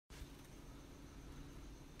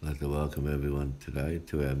I'd like to welcome everyone today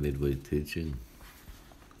to our midweek teaching.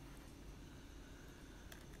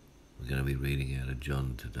 We're going to be reading out of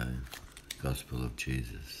John today, Gospel of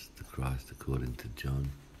Jesus, the Christ according to John.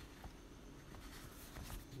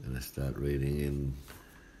 I'm going to start reading in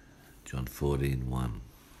John 14:1.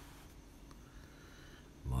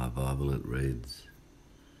 My Bible, it reads,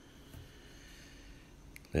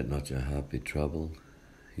 "Let not your heart be troubled.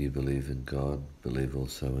 You believe in God, believe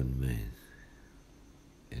also in me.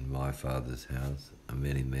 In my Father's house are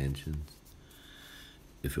many mansions.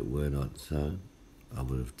 If it were not so, I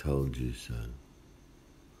would have told you so.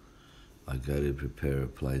 I go to prepare a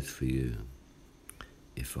place for you.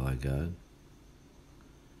 If I go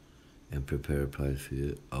and prepare a place for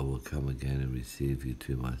you, I will come again and receive you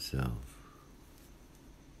to myself.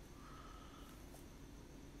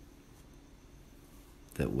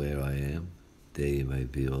 That where I am, there you may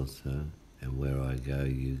be also, and where I go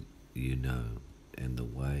you know, and the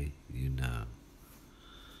way you know."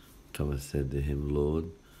 Thomas said to him,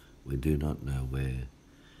 "Lord, we do not know where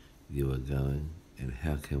you are going, and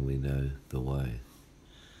how can we know the way?"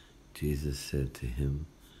 Jesus said to him,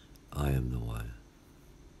 "I am the way,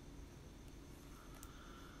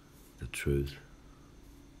 the truth,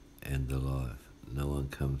 and the life. No one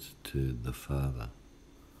comes to the Father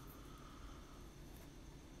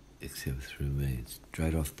except through me."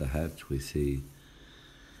 Straight off the hatch we see,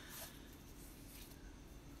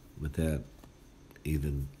 without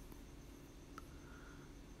even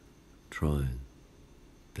trying,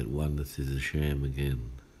 that oneness is a sham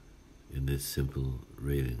again in this simple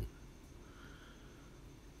reading.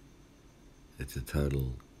 It's a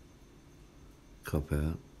total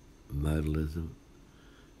cop-out, modalism.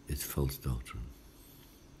 It's false doctrine.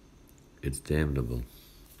 It's damnable.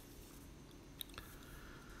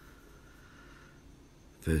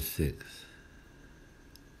 Verse 6.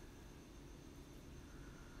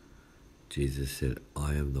 Jesus said,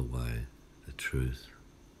 "I am the way, the truth,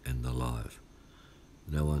 and the life.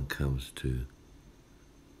 No one comes to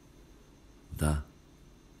the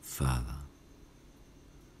Father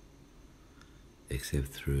except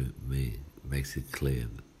through me." Makes it clear.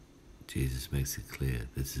 Jesus makes it clear.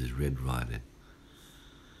 This is red writing.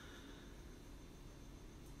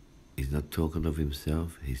 He's not talking of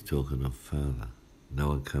himself, he's talking of Father. No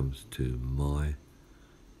one comes to my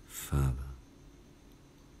Father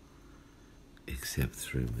except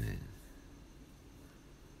through me.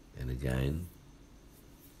 And again,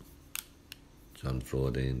 John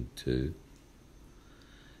 14:2,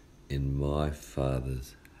 "In my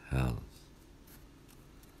Father's house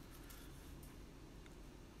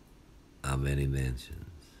are many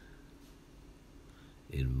mansions."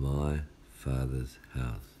 In my Father's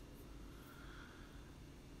house.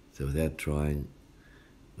 So without trying,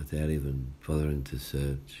 without even bothering to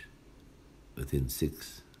search, within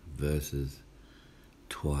 6 verses,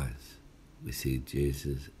 twice we see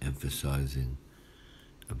Jesus emphasizing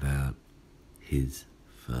about his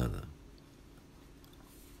Father.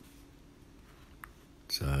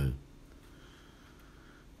 So,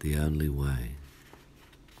 the only way.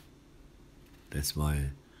 That's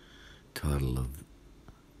my title of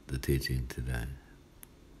the teaching today.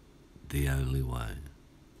 The only way.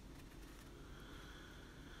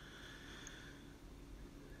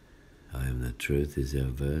 I am the truth is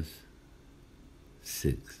our verse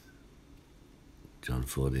 6. John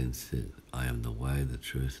 14:6. "I am the way, the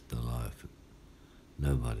truth, the life."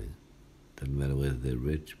 Nobody. Doesn't matter whether they're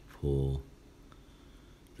rich, poor,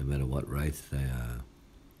 no matter what race they are,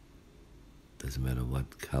 doesn't matter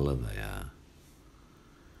what colour they are.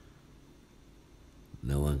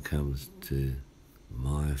 No one comes to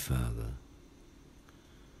my Father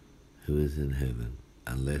who is in heaven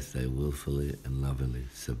unless they willfully and lovingly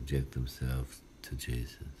subject themselves to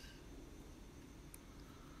Jesus.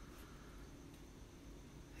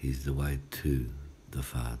 He's the way to the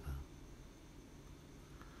Father.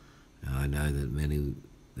 Now I know that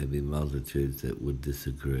there'll be multitudes that would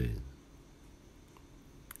disagree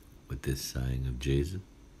with this saying of Jesus.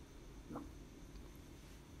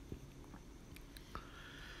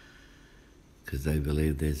 Because they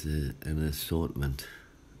believe there's an assortment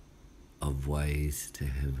of ways to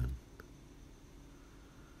heaven.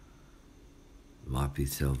 Might be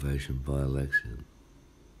salvation by election.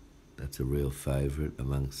 That's a real favourite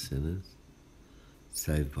amongst sinners.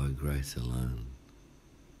 Saved by grace alone.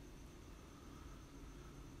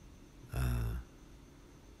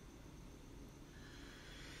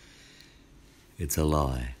 It's a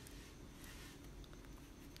lie.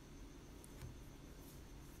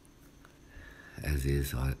 As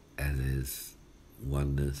is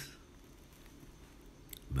oneness,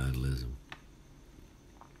 modalism.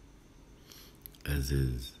 as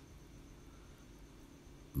is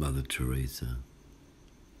Mother Teresa.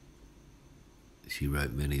 She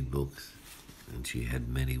wrote many books and she had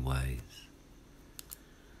many ways.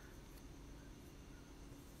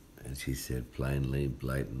 And she said plainly,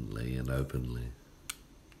 blatantly and openly,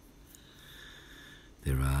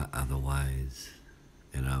 there are other ways.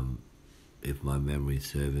 And if my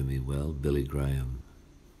memory's serving me well, Billy Graham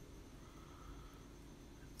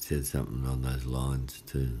said something on those lines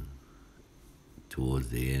too, towards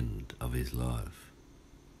the end of his life.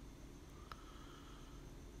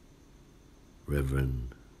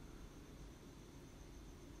 Reverend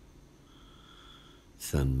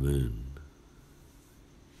Sun Moon,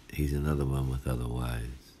 he's another one with other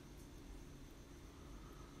ways.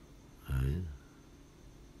 Eh?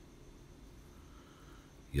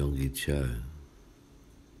 Yonggi Cho,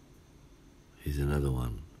 he's another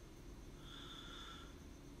one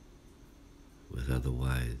with other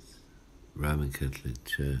ways. Roman Catholic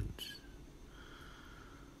Church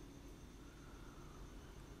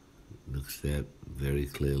looks at very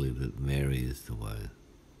clearly that Mary is the way.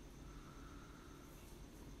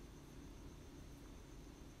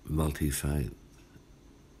 Multi-faith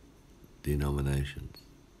denominations,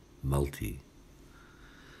 multi-doctrine,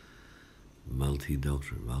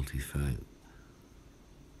 multi-faith.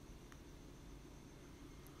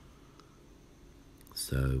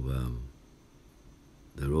 So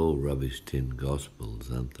they're all rubbish tin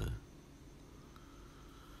gospels, aren't they?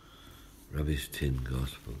 Rubbish tin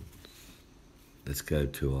gospels. Let's go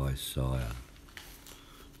to Isaiah,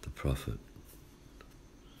 the prophet.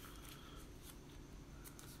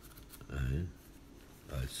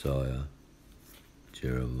 Isaiah,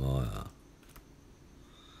 Jeremiah,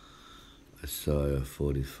 Isaiah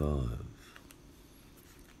 45,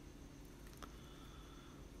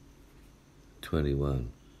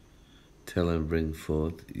 21. Tell and bring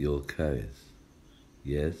forth your case.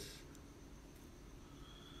 Yes,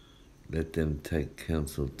 let them take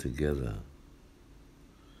counsel together.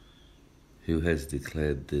 Who has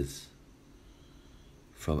declared this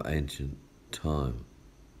from ancient time?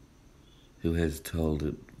 Who has told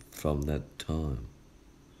it from that time?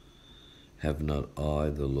 Have not I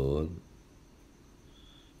the Lord?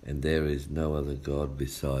 And there is no other God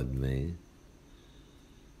beside me,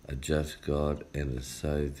 a just God and a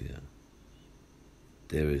Saviour.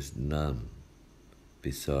 There is none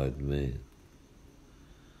beside me.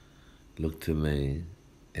 Look to me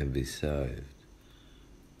and be saved,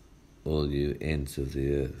 all you ends of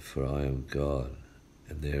the earth, for I am God,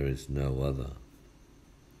 and there is no other.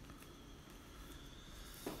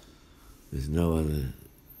 There's no other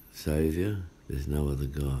Saviour, there's no other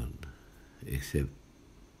God, except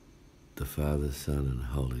the Father, Son, and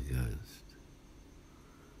Holy Ghost.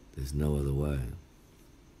 There's no other way.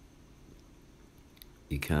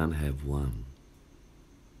 You can't have one.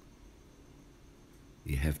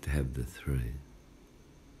 You have to have the three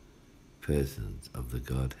persons of the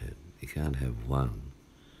Godhead. You can't have one.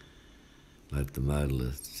 Like the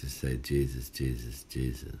modalists just say Jesus, Jesus,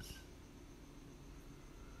 Jesus.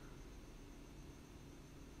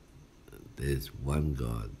 There's one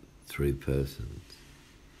God, three persons.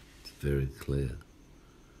 It's very clear.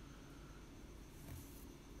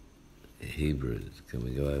 Hebrews, can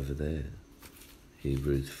we go over there?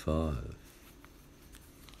 Hebrews 5.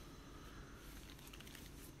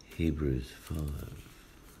 Hebrews 5.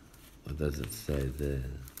 What does it say there?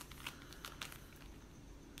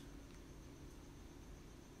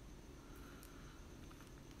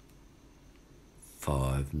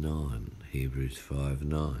 Hebrews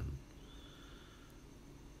 5:9.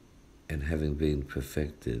 And having been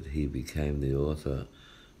perfected, he became the author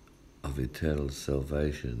of eternal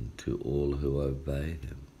salvation to all who obey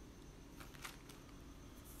him.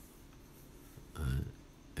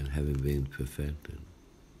 And having been perfected,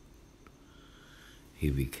 he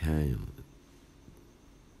became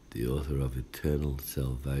the author of eternal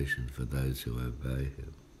salvation for those who obey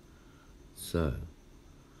him. So,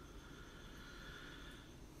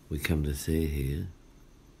 we come to see here,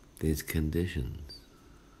 there's conditions.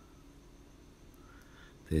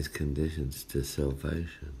 There's conditions to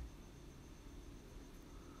salvation.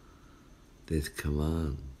 There's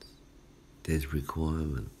commands. There's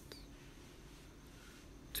requirements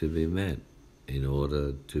to be met in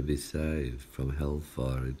order to be saved from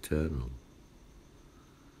hellfire eternal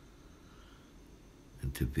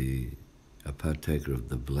and to be a partaker of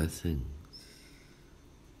the blessings,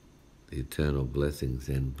 the eternal blessings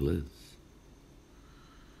and bliss.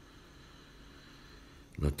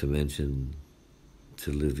 Not to mention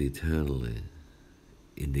to live eternally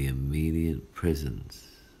in the immediate presence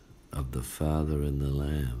of the Father and the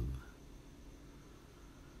Lamb,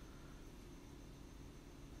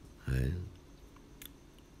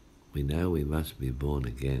 We know we must be born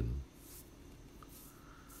again.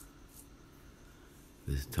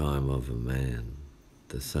 This time of a man,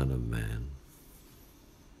 the Son of Man,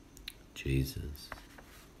 Jesus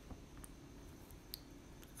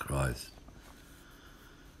Christ,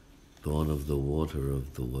 born of the water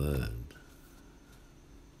of the Word,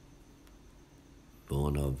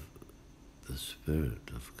 born of the Spirit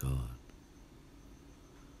of God,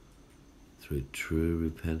 through true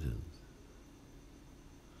repentance,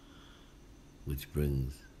 which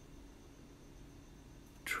brings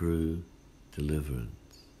true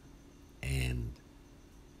deliverance and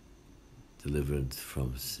deliverance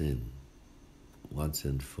from sin once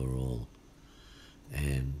and for all,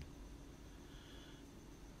 and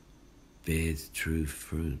bears true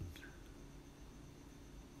fruit.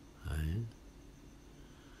 Right?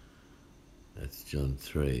 That's John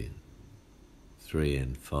 3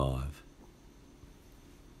 and 5.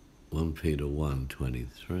 1 Peter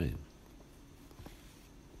 1:23.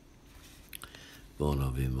 Born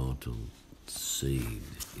of immortal seed.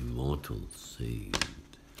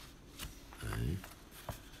 Right?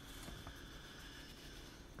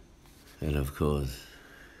 And of course,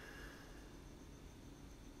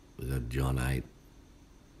 we got John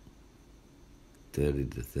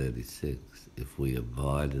 8:30-36. If we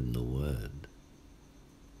abide in the Word,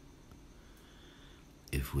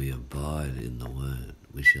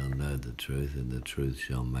 we shall know the truth, and the truth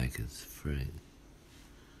shall make us free.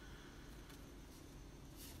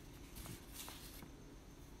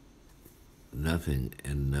 Nothing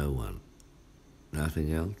and no one,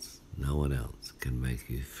 nothing else, no one else can make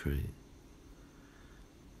you free.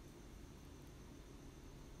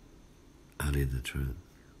 Only the truth.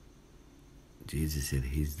 Jesus said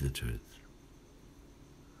He's the truth.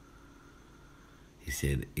 He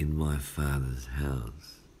said, in my Father's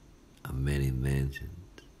house are many mansions.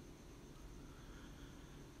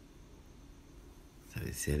 So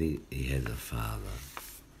He said he has a Father.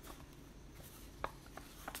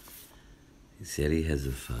 He said He has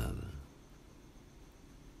a Father.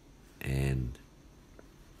 And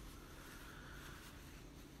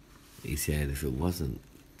He said, if it wasn't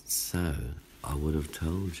so, I would have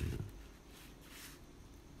told you.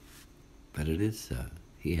 But it is so.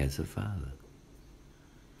 He has a Father.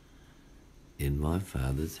 In my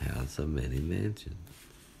Father's house are many mansions.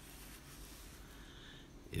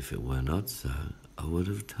 If it were not so, I would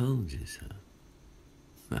have told you so.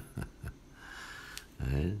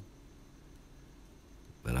 Eh?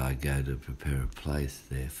 But I go to prepare a place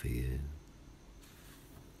there for you.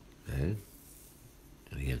 Eh?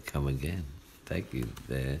 And He'll come again, take you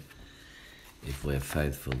there, if we're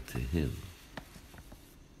faithful to Him.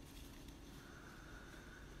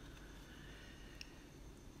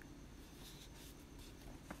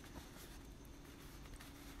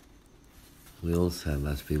 We also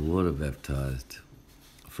must be water baptized,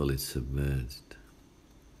 fully submerged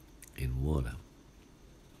in water.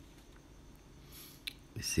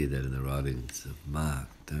 We see that in the writings of Mark,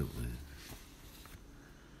 don't we?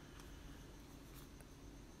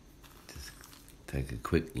 Just take a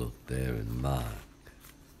quick look there in Mark,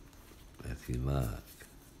 Matthew, Mark,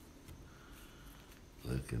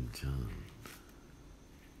 Luke and John,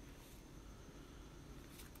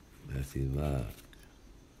 Matthew, Mark.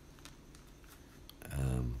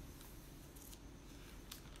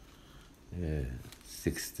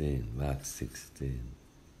 16, Mark 16.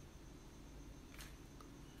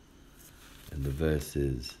 And the verse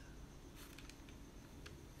is,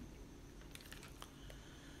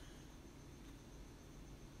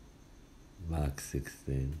 Mark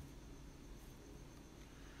 16,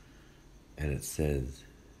 and it says,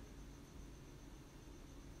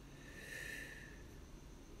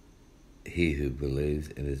 he who believes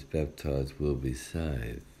and is baptized will be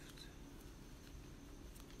saved.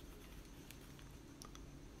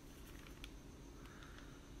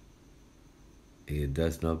 He who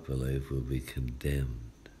does not believe will be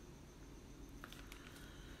condemned.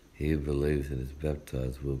 He who believes and is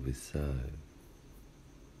baptized will be saved.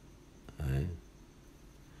 Right?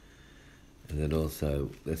 And then also,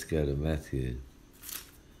 let's go to Matthew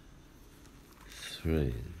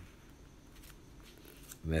 3.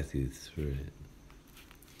 Matthew 3.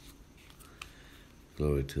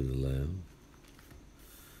 Glory to the Lamb.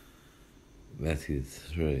 Matthew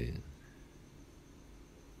 3.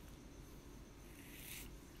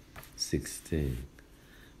 16.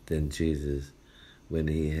 Then Jesus, when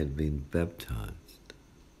He had been baptized,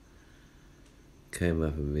 came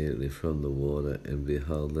up immediately from the water, and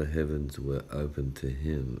behold, the heavens were opened to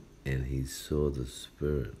Him, and He saw the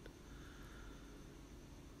Spirit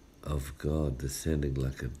of God descending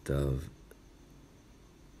like a dove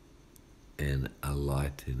and a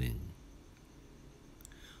lightening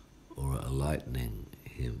or a lightning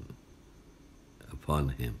him upon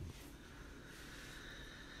him.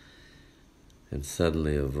 And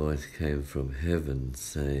suddenly a voice came from heaven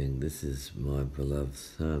saying, "This is my beloved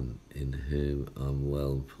Son, in whom I'm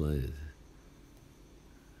well pleased."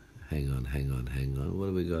 Hang on. What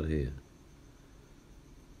have we got here?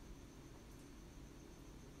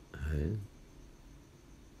 Hey?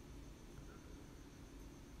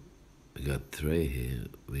 We got three here.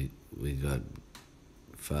 We got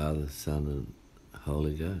Father, Son, and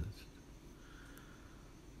Holy Ghost.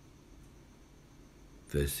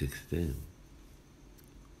 Verse 16.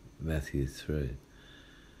 Matthew 3.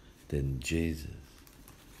 Then Jesus,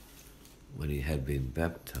 when he had been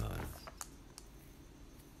baptized,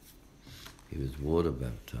 he was water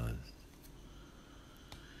baptized.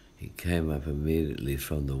 He came up immediately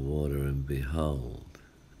from the water, and behold,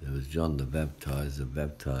 there was John the Baptizer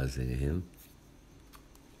baptizing him.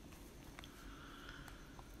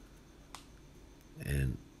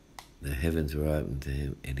 And the heavens were opened to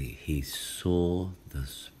him, and he saw the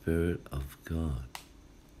Spirit of God.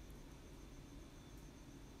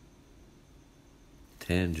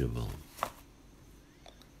 Tangible.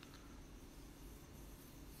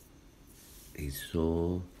 He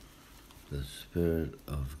saw the Spirit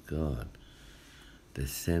of God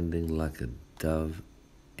descending like a dove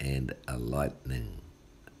and a lightning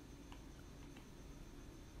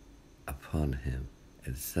upon him.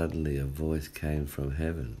 And suddenly a voice came from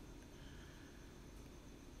heaven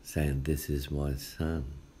saying, "This is my Son."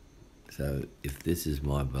 So if this is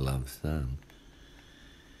my beloved Son,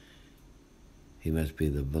 he must be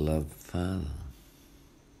the beloved Father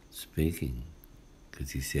speaking,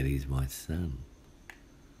 because he said he's my Son,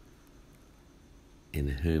 in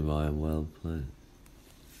whom I am well pleased.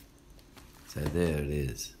 So there it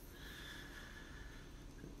is.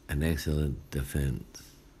 An excellent defense.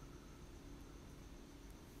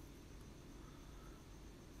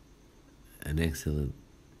 An excellent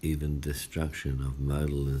even destruction of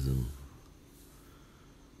modalism.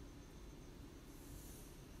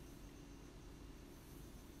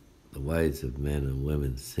 The ways of men and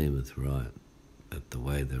women seemeth right, but the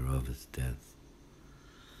way thereof is death.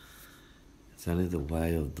 It's only the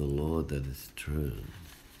way of the Lord that is true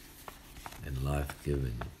and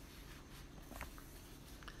life-giving.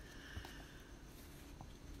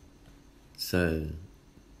 So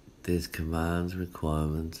there's commands,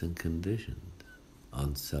 requirements, and conditions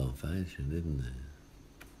on salvation, isn't there?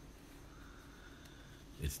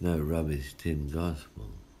 It's no rubbish tin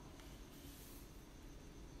gospel.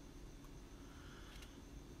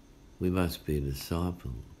 We must be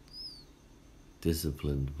disciples,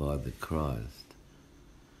 disciplined by the Christ,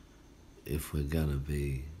 if we're going to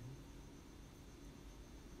be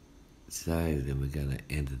saved and we're going to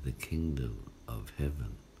enter the kingdom of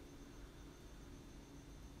heaven.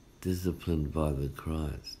 Disciplined by the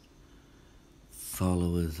Christ,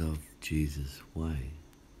 followers of Jesus' way,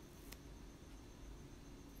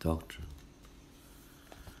 doctrine.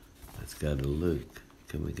 Let's go to Luke.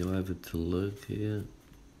 Can we go over to Luke here?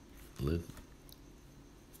 Luke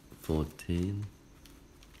 14.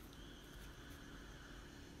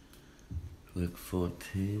 Luke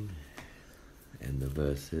 14, and the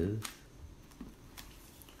verse is,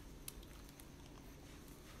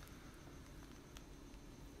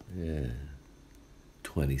 yeah,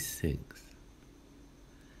 26.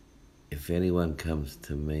 If anyone comes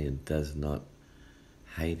to me and does not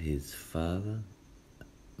hate his father,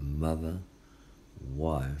 mother,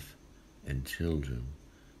 wife, and children,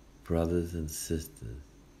 brothers and sisters,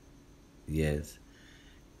 yes,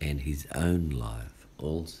 and his own life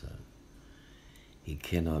also, he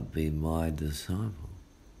cannot be my disciple.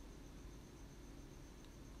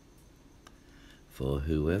 For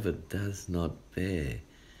whoever does not bear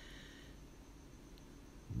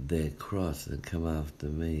their cross and come after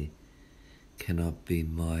me cannot be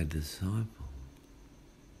my disciple.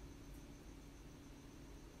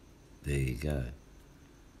 There you go.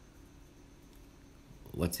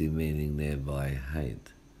 What's he meaning there by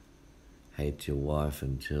hate? Hate your wife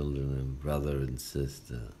and children and brother and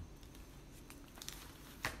sister.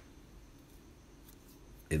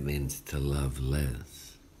 It means to love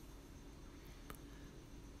less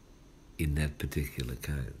in that particular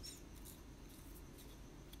case.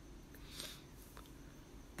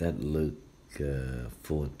 That Luke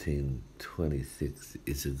 14:26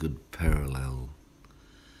 is a good parallel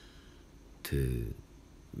to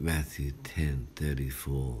Matthew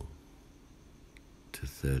 10:34 to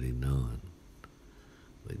 39,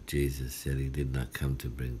 where Jesus said he did not come to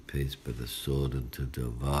bring peace but a sword, and to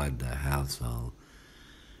divide the household.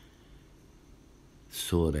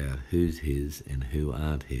 sort out who's his and who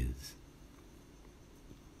aren't his.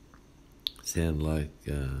 Sound like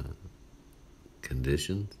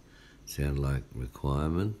conditions? Sound like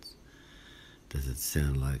requirements? Does it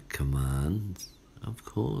sound like commands? Of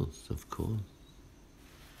course, of course.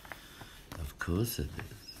 Of course it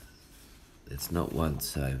is. It's not once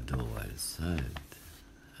saved, always saved.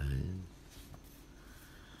 Eh?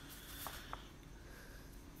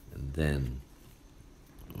 And then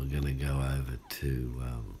we're going to go over to,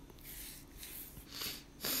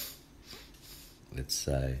 let's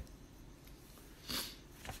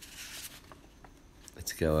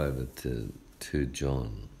go over to 2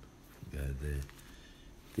 John. Go there.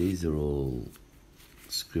 These are all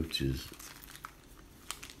scriptures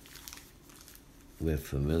we're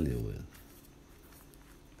familiar with.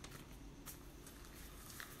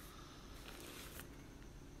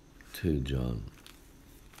 John,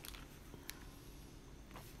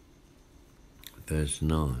 verse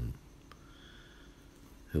 9.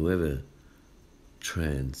 Whoever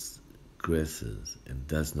transgresses and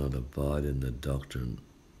does not abide in the doctrine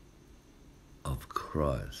of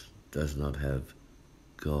Christ does not have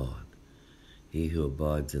God. He who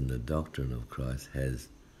abides in the doctrine of Christ has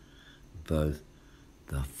both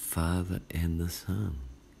the Father and the Son.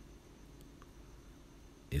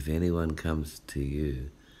 If anyone comes to you,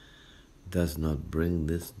 does not bring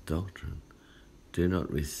this doctrine, do not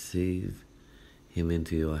receive him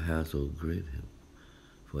into your house or greet him,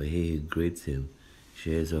 for he who greets him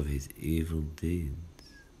shares of his evil deeds.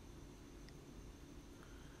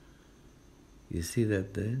 You see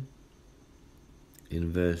that there? In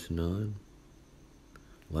verse 9,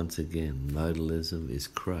 once again, modalism is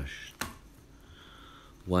crushed.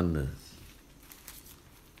 Oneness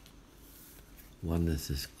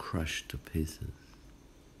is crushed to pieces.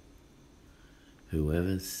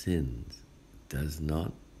 Whoever sins does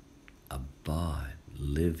not abide,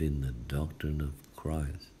 live in the doctrine of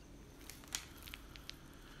Christ.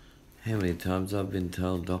 How many times I've been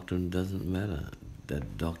told doctrine doesn't matter,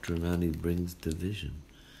 that doctrine only brings division.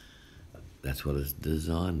 That's what it's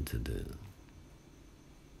designed to do.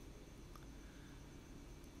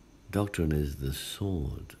 Doctrine is the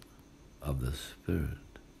sword of the Spirit.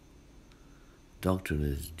 Doctrine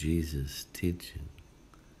is Jesus' teaching.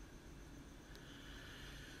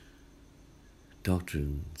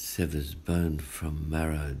 Doctrine severs bone from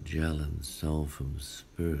marrow, gel and soul from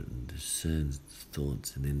spirit, and discerns the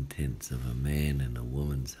thoughts and intents of a man and a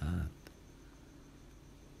woman's heart.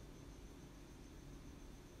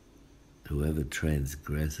 Whoever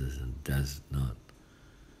transgresses and does not,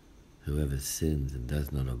 whoever sins and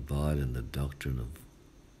does not abide in the doctrine of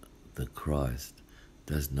the Christ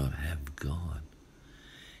does not have God.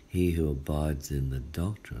 He who abides in the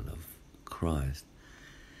doctrine of Christ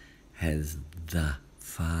has the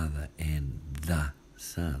Father and the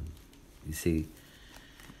Son. You see,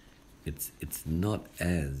 it's not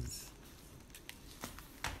as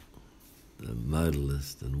the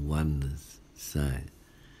modalist and oneness say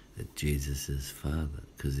that Jesus is Father,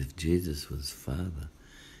 because if Jesus was Father,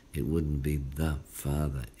 it wouldn't be the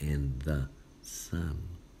Father and the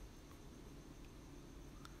Son.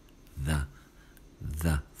 The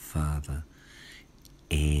Father,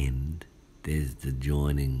 and there's the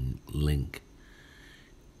joining link,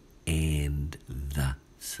 and the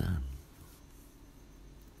Son.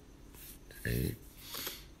 See?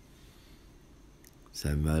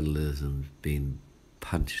 So modalism's been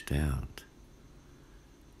punched out.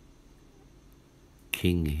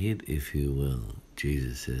 King hit, if you will.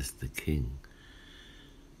 Jesus is the King.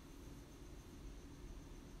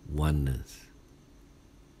 Oneness.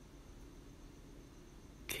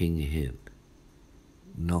 King hit.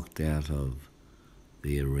 Knocked out of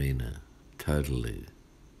the arena totally,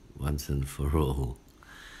 once and for all.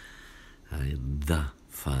 The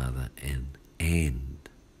Father and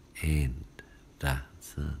the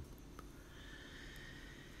Son.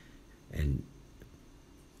 And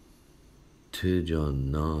 2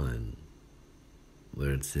 John 9,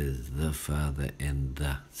 where it says the Father and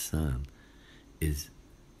the Son, is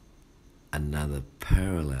another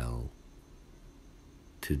parallel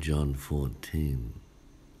to John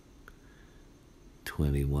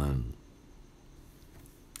 14:21.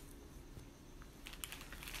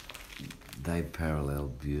 They parallel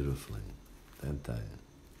beautifully, don't they?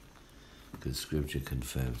 Because Scripture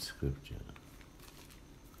confirms Scripture.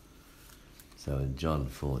 So in John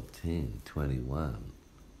 14:21,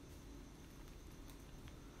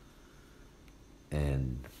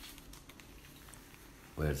 and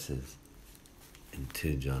where it says in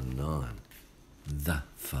 2 John 9, the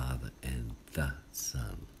Father and the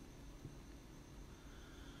Son.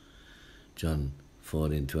 John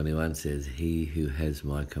 14:21 says, he who has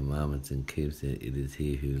my commandments and keeps it, it is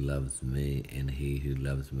he who loves me, and he who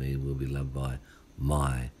loves me will be loved by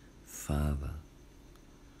my Father.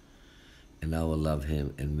 And I will love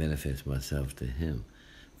him and manifest myself to him.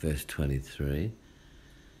 Verse 23,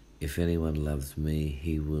 if anyone loves me,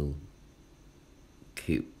 he will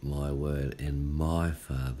keep my word, and my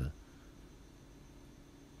Father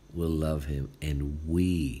will love him, and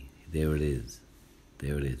we, there it is,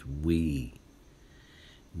 we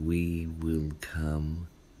will come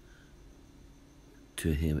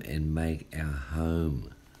to him and make our home.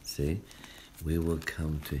 See? We will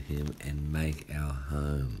come to him and make our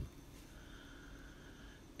home.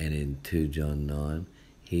 And in 2 John 9,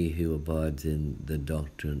 he who abides in the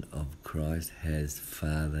doctrine of Christ has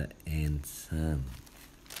Father and Son.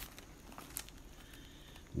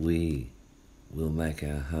 We will make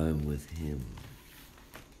our home with him.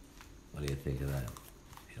 What do you think of that?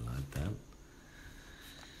 You like that?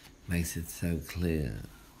 Makes it so clear.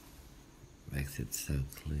 Makes it so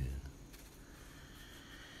clear.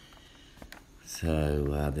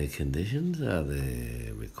 So are there conditions? Are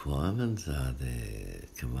there requirements? Are there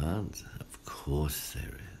commands? Of course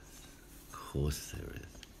there is. Of course there is.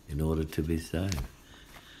 In order to be saved.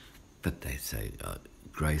 But they say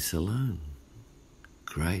grace alone.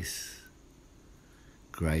 Grace.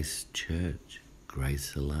 Grace Church.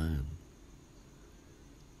 Grace alone.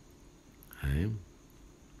 Hey?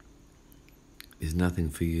 There's nothing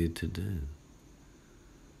for you to do.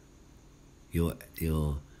 You're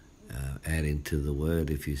adding to the word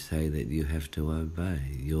if you say that you have to obey.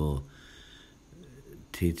 You're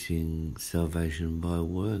teaching salvation by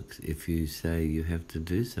works if you say you have to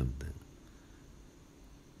do something.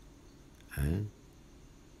 Hey?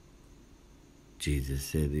 Jesus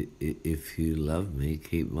said, if you love me,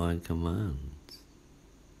 keep my commands.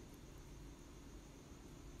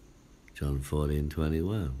 John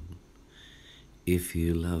 14:21. If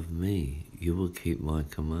you love me, you will keep my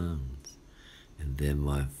commands, and then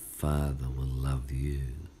my Father will love you.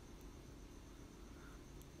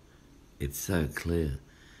 It's so clear.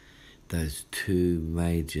 Those two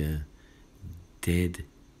major dead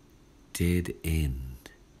end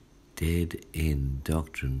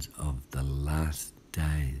doctrines of the last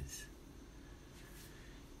days.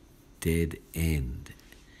 Dead end,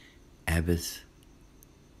 abyss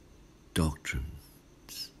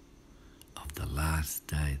doctrines of the last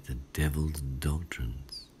day, the devil's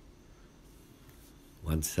doctrines.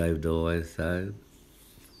 Once saved, always saved.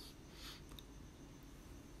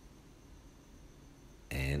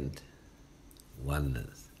 And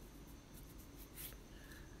oneness.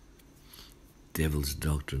 Devil's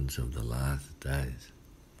doctrines of the last days.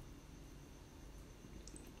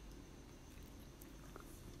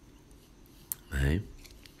 Hey?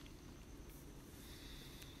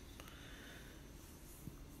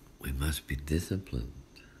 We must be disciplined.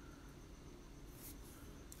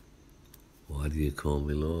 Why do you call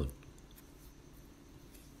me Lord?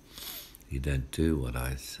 You don't do what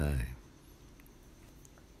I say.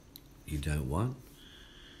 You don't what?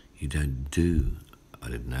 You don't do. I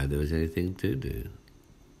didn't know there was anything to do.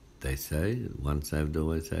 They say, once saved,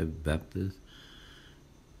 always saved, Baptist,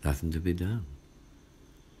 nothing to be done.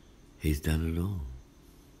 He's done it all.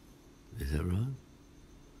 Is that right?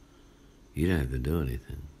 You don't have to do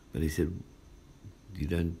anything. But he said, you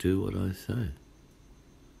don't do what I say.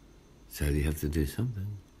 So you have to do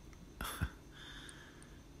something.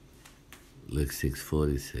 Luke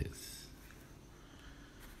 6:46.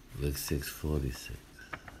 Luke 6:46.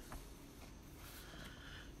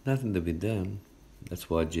 Nothing to be done. That's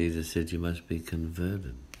why Jesus said you must be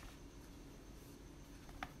converted.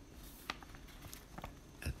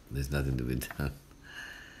 There's nothing to be done.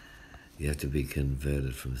 You have to be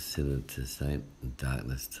converted from sinner to saint, and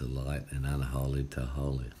darkness to light, and unholy to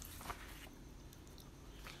holy.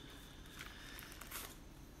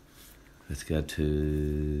 Let's go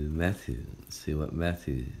to Matthew. See what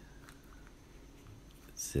Matthew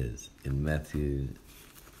says. In Matthew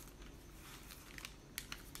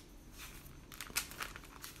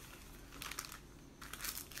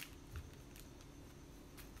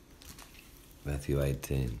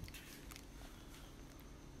 18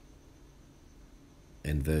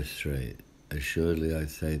 and verse 3. Assuredly I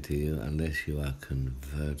say to you, unless you are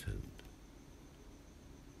converted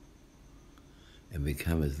and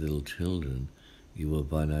become as little children, you will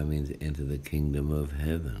by no means enter the kingdom of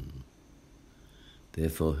heaven.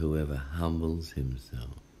 Therefore, whoever humbles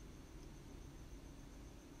himself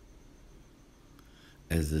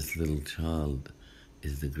as this little child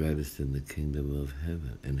is the greatest in the kingdom of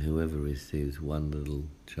heaven. And whoever receives one little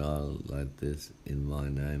child like this in my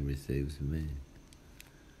name receives me.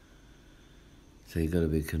 So you've got to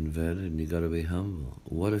be converted and you've got to be humble.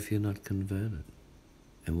 What if you're not converted?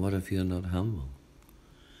 And what if you're not humble?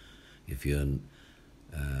 If you're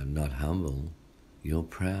not humble, you're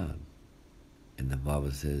proud. And the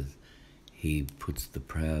Bible says he puts the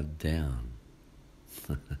proud down.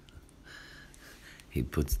 He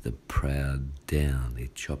puts the proud down. He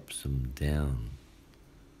chops them down.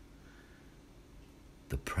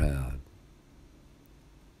 The proud.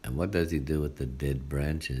 And what does he do with the dead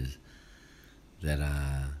branches that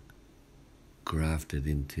are grafted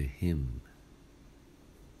into him?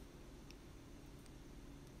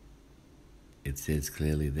 It says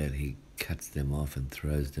clearly that he cuts them off and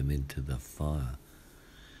throws them into the fire.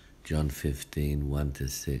 John 15,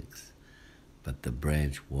 1-6. But the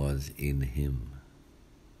branch was in him.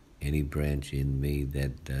 Any branch in me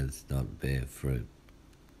that does not bear fruit,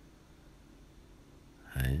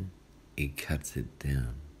 he cuts it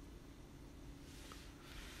down.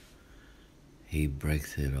 He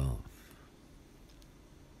breaks it off.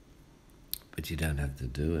 But you don't have to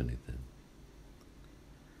do anything.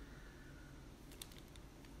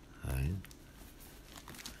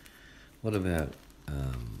 What about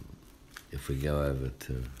if we go over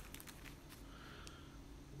to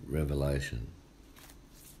Revelation,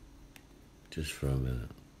 just for a minute.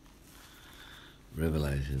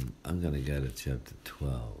 Revelation, I'm going to go to chapter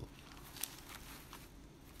 12.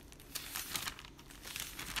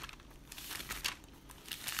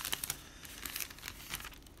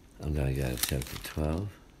 I'm going to go to chapter 12,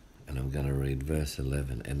 and I'm going to read verse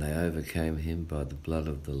 11. And they overcame him by the blood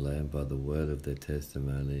of the Lamb, by the word of their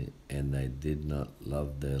testimony, and they did not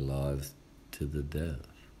love their lives to the death.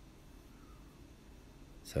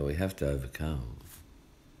 So we have to overcome.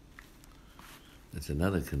 That's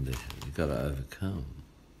another condition. You've got to overcome.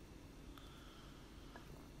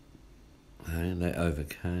 And they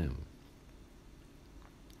overcame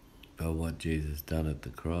by what Jesus done at the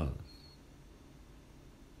cross.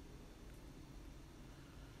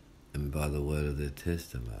 And by the word of their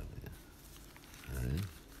testimony.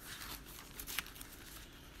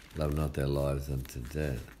 Love not their lives unto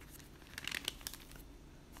death.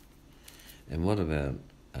 And what about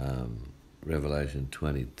Revelation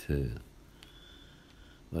 22?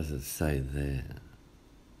 What does it say there?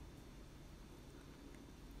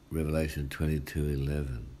 Revelation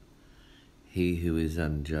 22:11. He who is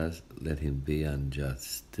unjust, let him be unjust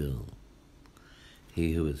still.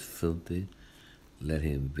 He who is filthy, let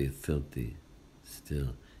him be filthy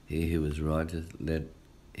still. He who is righteous, let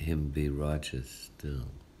him be righteous still.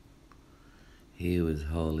 He who is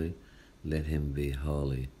holy, let him be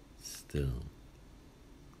holy still.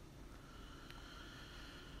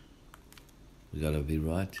 We got to be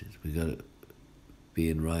righteous. We got to be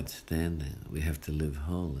in right standing. We have to live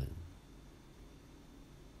holy.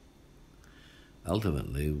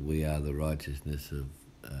 Ultimately, we are the righteousness of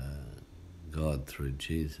God through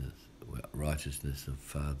Jesus. Righteousness of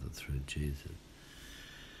Father through Jesus.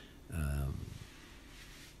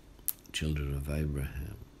 Children of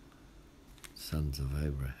Abraham. Sons of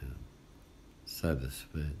Abraham, so to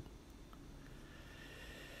speak.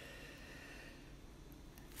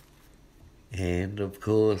 And of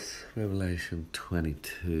course, Revelation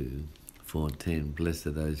 22:14, blessed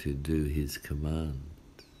are those who do his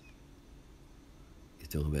commands. He's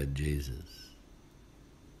talking about Jesus.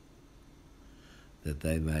 That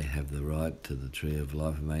they may have the right to the tree of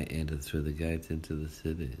life and may enter through the gates into the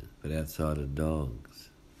city, but outside are dogs.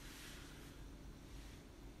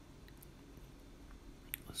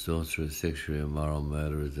 Sorcerers, sexually immoral,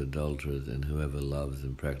 murderers, adulterers, and whoever loves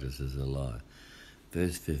and practices a lie.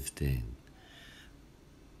 Verse 15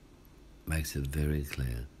 makes it very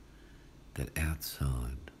clear that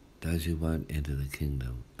outside, those who won't enter the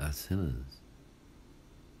kingdom are sinners.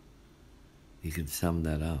 You can sum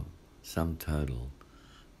that up. Sum total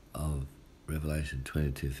of Revelation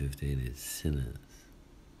 22:15 is sinners.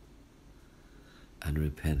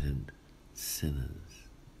 Unrepentant sinners.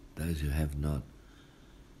 Those who have not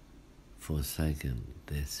forsaken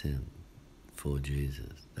their sin for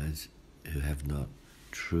Jesus. Those who have not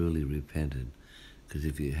truly repented. Because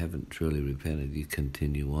if you haven't truly repented, you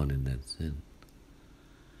continue on in that sin.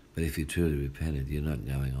 But if you truly repented, you're not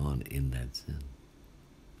going on in that sin.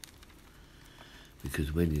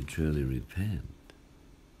 Because when you truly repent,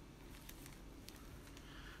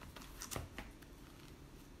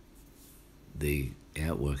 the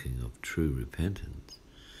outworking of true repentance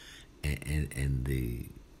and the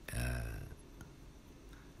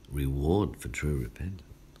reward for true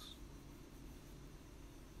repentance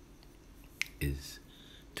is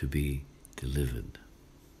to be delivered.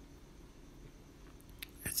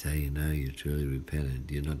 That's how you know you truly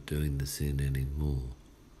repented. You're not doing the sin anymore.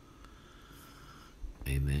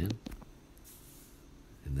 Amen?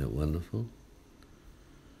 Isn't that wonderful?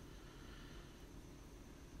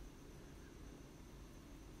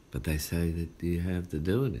 But they say that you have to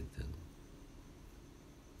do anything.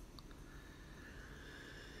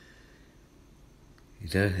 You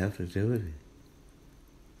don't have to do anything.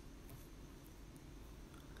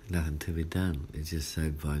 Nothing to be done. It's just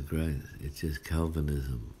saved by grace. It's just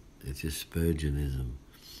Calvinism. It's just Spurgeonism.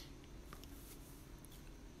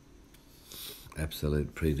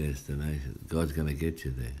 Absolute predestination. God's going to get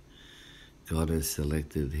you there. God has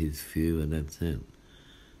selected his few and that's it.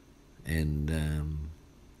 And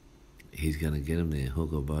he's going to get them there,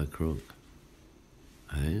 hook or by crook.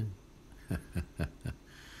 Eh?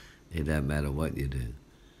 It don't matter what you do.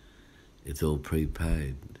 It's all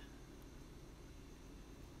prepaid.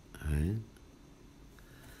 Eh?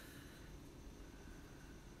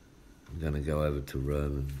 I'm going to go over to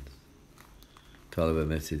Romans. Title of our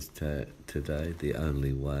message today, the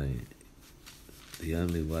only way. The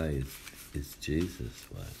only way is Jesus'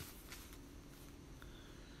 way.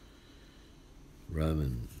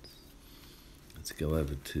 Romans. Let's go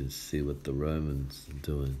over to see what the Romans are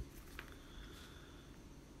doing.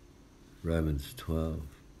 Romans 12.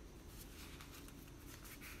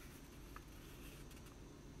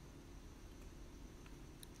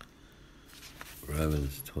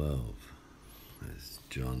 Romans 12. There's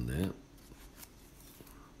John there.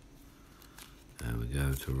 And we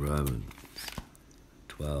go to Romans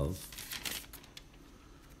 12.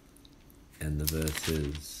 And the verse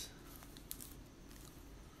is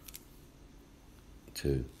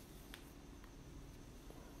 2.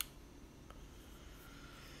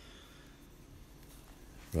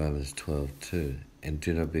 Romans 12:2. And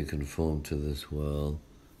do not be conformed to this world,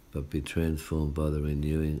 but be transformed by the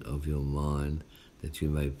renewing of your mind, that you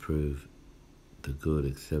may prove the good,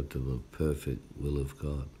 acceptable, perfect will of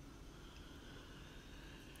God.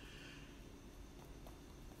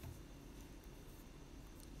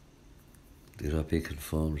 Do not be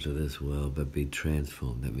conformed to this world, but be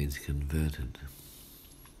transformed. That means converted.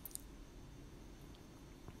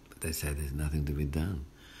 But they say there's nothing to be done.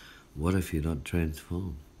 What if you're not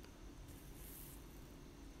transformed?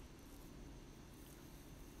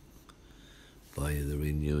 By the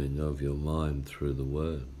renewing of your mind through the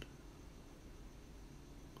Word.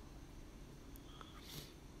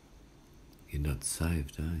 You're not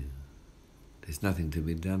saved, are you? There's nothing to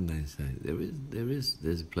be done, they say.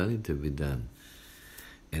 There's plenty to be done.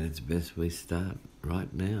 And it's best we start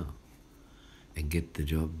right now and get the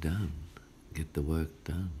job done, get the work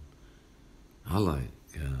done. I like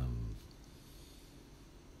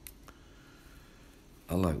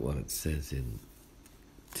what it says in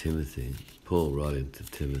Timothy, Paul writing to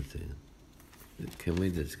Timothy. Can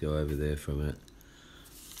we just go over there for a minute?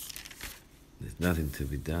 There's nothing to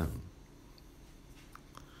be done.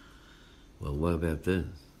 Well, what about this?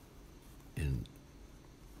 In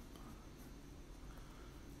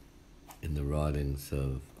the writings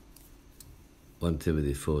of 1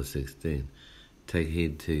 Timothy 4:16, take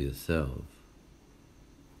heed to yourself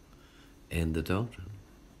and the doctrine.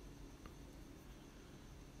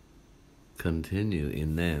 Continue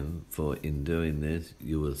in them, for in doing this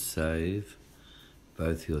you will save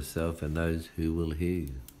both yourself and those who will hear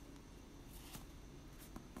you.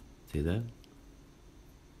 See that?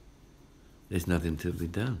 There's nothing to be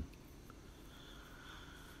done.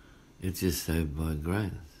 It's just saved by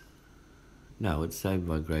grace. No, it's saved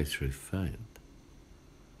by grace through faith.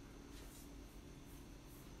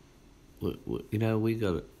 You know, we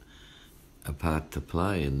got a part to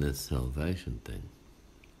play in this salvation thing.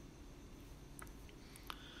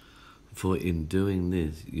 For in doing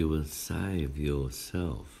this, you will save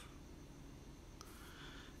yourself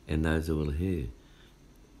and those who will hear.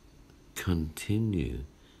 Continue.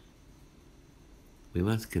 We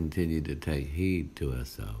must continue to take heed to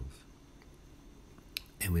ourselves.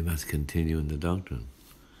 And we must continue in the doctrine.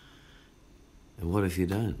 And what if you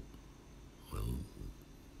don't? Well,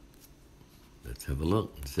 let's have a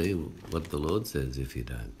look and see what the Lord says if you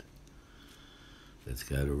don't. Let's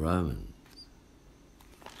go to Romans.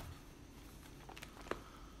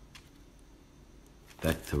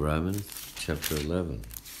 Back to Romans chapter 11.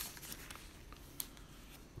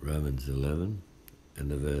 Romans 11, and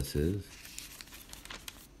the verse is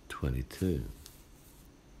 22.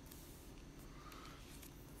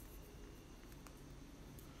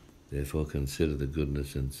 Therefore consider the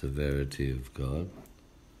goodness and severity of God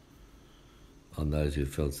on those who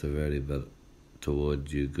felt severity, but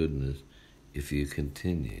toward you goodness, if you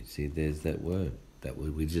continue. See, there's that word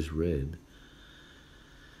we just read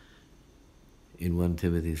in 1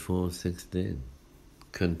 Timothy 4:16.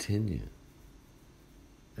 Continue.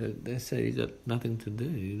 They say you got nothing to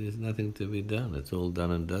do. There's nothing to be done. It's all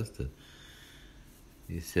done and dusted.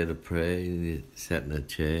 You said a prayer, you sat in a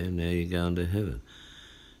chair, now you're going to heaven.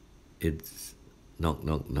 It's knock,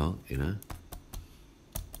 knock, knock, you know.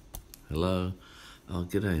 Hello? Oh,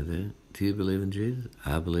 g'day there. Do you believe in Jesus?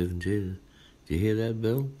 I believe in Jesus. Do you hear that,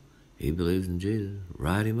 Bill? He believes in Jesus.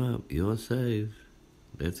 Write him up. You're saved.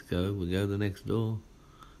 Let's go. We'll go to the next door.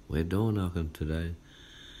 We're door knocking today.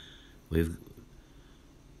 We've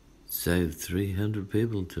saved 300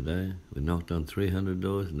 people today. We knocked on 300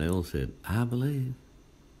 doors and they all said, I believe.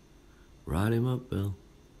 Write him up, Bill.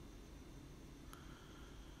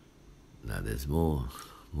 No, there's more,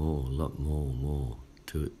 a lot more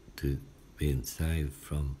to being saved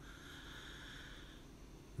from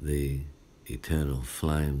the eternal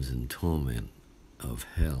flames and torment of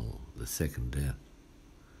hell, the second death.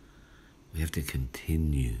 We have to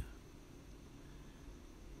continue.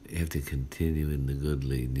 We have to continue in the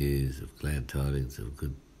goodly news of glad tidings of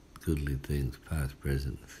goodly things, past,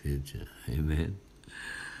 present, and future. Amen.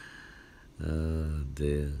 Oh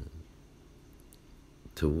dear.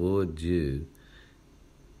 Toward you,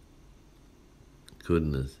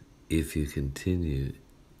 goodness, if you continue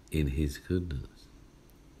in his goodness.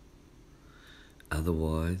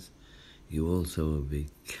 Otherwise, you also will be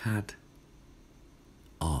cut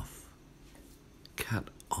off. Cut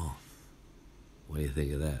off. What do you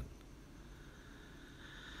think of that?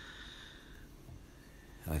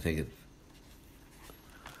 I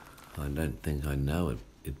don't think I know it.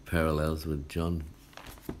 It parallels with John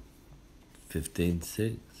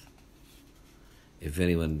 15:6. If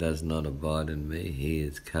anyone does not abide in me, he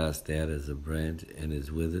is cast out as a branch and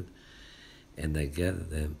is withered, and they gather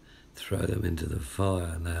them, throw them into the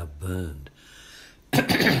fire, and they are burned.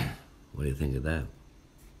 What do you think of that?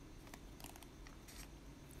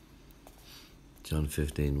 John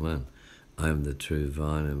 15:1. I am the true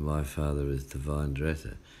vine, and my Father is the vine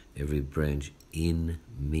dresser. Every branch in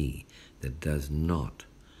me that does not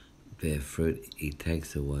bear fruit, he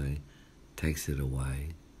takes it away.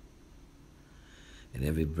 And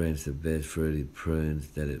every branch that bears fruit, he prunes,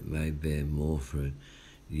 that it may bear more fruit.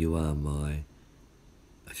 You are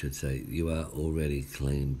already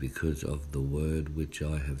clean because of the word which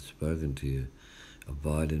I have spoken to you.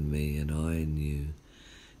 Abide in me, and I in you.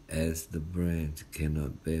 As the branch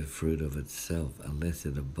cannot bear fruit of itself unless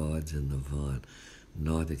it abides in the vine,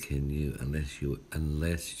 neither can you unless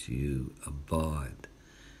you abide.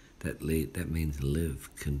 That means live,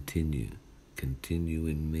 continue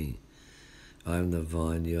in me. I am the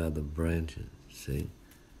vine, you are the branches. See?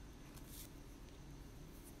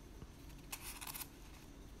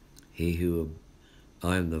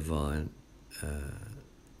 I am the vine,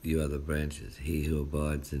 you are the branches. He who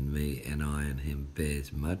abides in me and I in him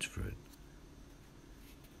bears much fruit.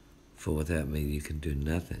 For without me you can do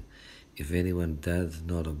nothing. If anyone does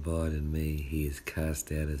not abide in me, he is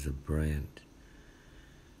cast out as a branch.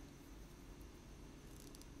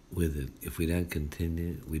 With it, if we don't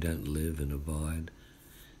continue, we don't live and abide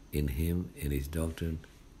in him, in his doctrine,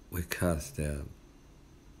 we're cast out,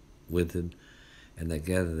 withered, and they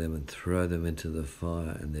gather them and throw them into the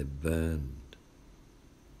fire, and they're burned.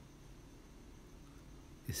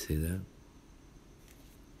 You see that?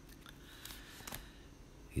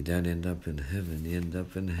 You don't end up in heaven, you end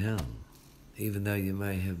up in hell, even though you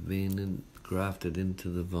may have been grafted into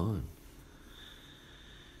the vine.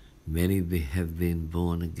 Many have been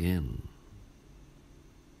born again,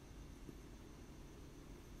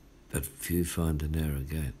 but few find the narrow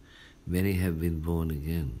gate. Many have been born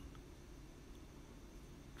again,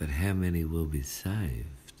 but how many will be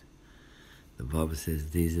saved? The Bible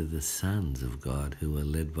says these are the sons of God who are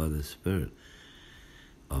led by the Spirit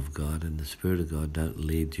of God, and the Spirit of God don't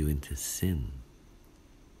lead you into sin.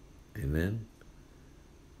 Amen?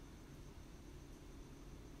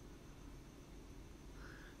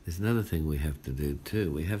 There's another thing we have to do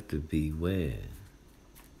too. We have to beware.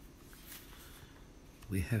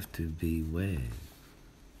 We have to beware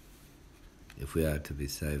if we are to be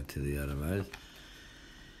saved to the uttermost.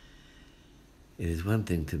 It is one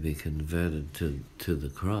thing to be converted to the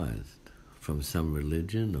Christ from some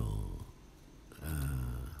religion or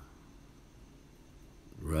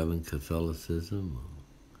Roman Catholicism, or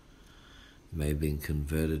maybe being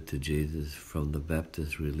converted to Jesus from the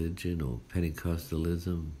Baptist religion or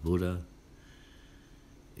Pentecostalism, Buddha,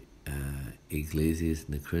 Iglesias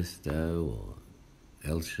Ni Cristo, or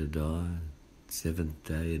El Shaddai,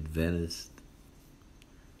 Seventh-day Adventist.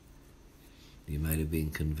 You may have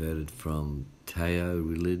been converted from Tao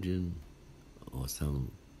religion or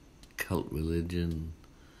some cult religion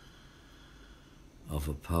of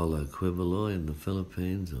Apollo Quibeloy in the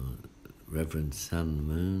Philippines, or Reverend Sun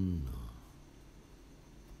Moon or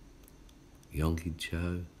Yonki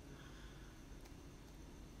Cho.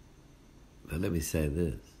 But let me say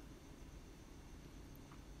this.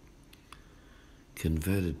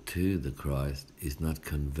 Converted to the Christ is not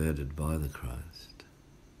converted by the Christ.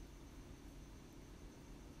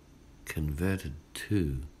 Converted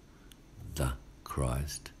to the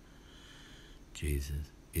Christ,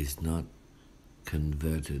 Jesus, is not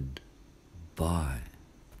converted by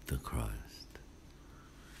the Christ.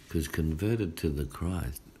 Because converted to the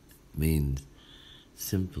Christ means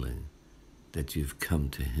simply that you've come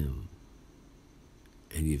to Him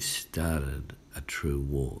and you've started a true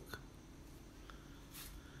walk.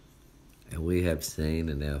 And we have seen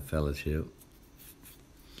in our fellowship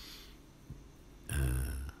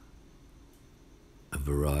a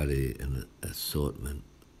variety and assortment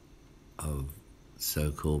of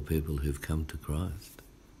so-called people who've come to Christ.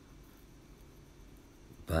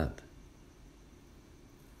 But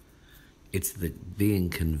it's the being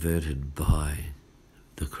converted by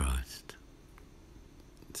the Christ.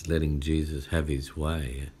 It's letting Jesus have His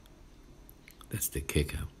way. That's the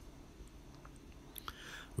kicker.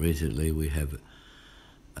 Recently we have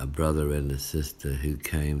a brother and a sister who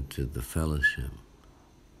came to the fellowship.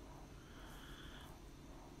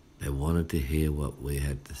 They wanted to hear what we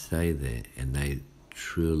had to say there, and they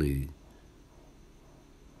truly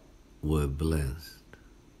were blessed.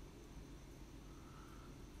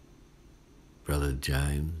 Brother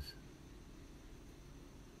James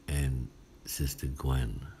and Sister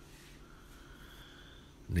Gwen.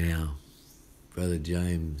 Now, Brother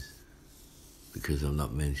James, because I'm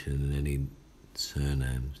not mentioning any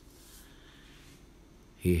surnames,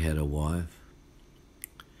 he had a wife.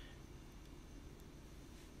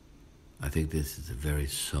 I think this is a very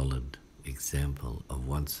solid example of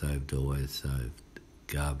once saved, always saved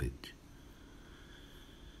garbage.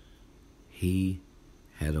 He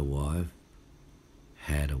had a wife,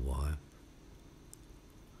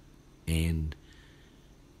 and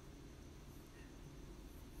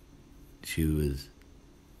she was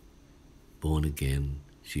born again.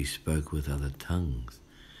 She spoke with other tongues.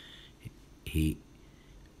 He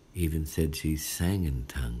even said she sang in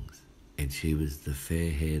tongues, and she was the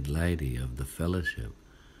fair-haired lady of the fellowship.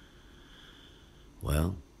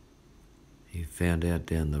 Well, he found out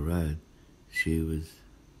down the road she was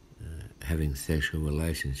having sexual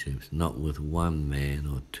relationships, not with one man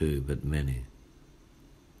or two, but many.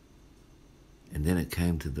 And then it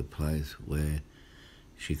came to the place where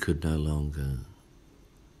she could no longer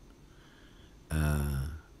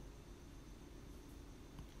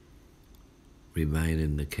remain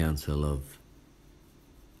in the counsel of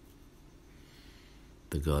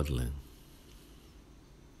the godly.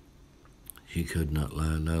 She could not,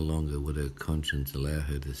 no longer would her conscience allow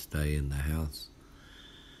her to stay in the house,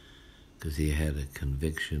 because he had a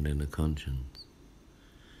conviction and a conscience.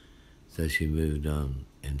 So she moved on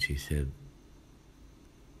and she said,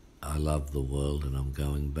 I love the world and I'm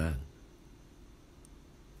going back.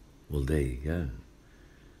 Well, there you go.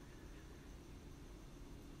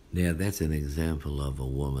 Now that's an example of a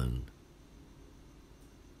woman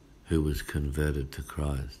who was converted to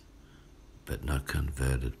Christ, but not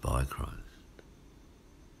converted by Christ.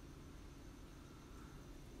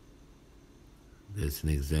 There's an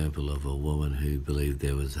example of a woman who believed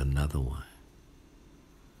there was another way.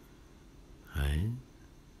 Hey?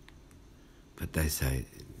 But they say,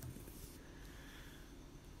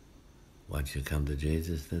 once you come to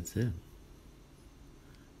Jesus, that's it.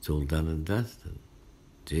 It's all done and dusted.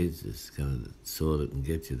 Jesus is going to sort it and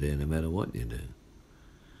get you there no matter what you do.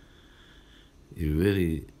 You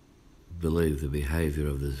really believe the behavior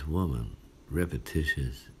of this woman,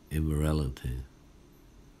 repetitious immorality,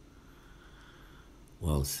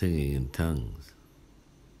 while singing in tongues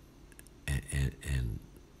and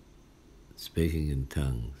speaking in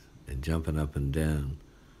tongues and jumping up and down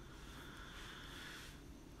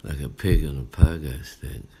like a pig on a pogo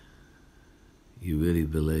stick. You really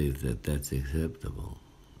believe that that's acceptable?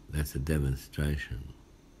 That's a demonstration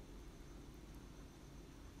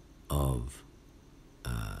of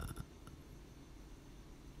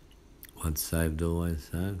once saved, always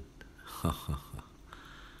saved?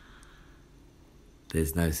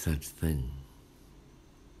 There's no such thing.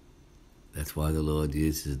 That's why the Lord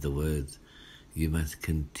uses the words, you must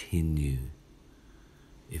continue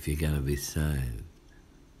if you're going to be saved.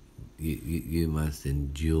 You must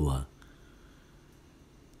endure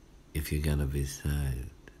if you're going to be saved.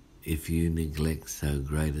 If you neglect so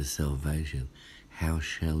great a salvation, how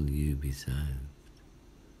shall you be saved?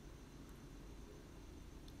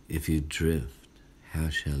 If you drift, how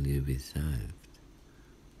shall you be saved?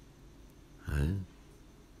 Huh?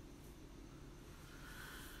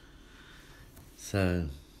 So,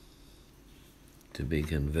 to be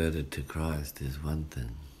converted to Christ is one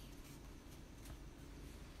thing.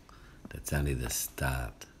 That's only the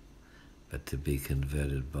start. But to be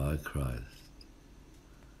converted by Christ,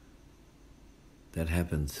 that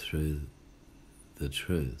happens through the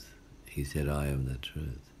truth. He said, I am the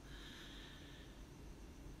truth.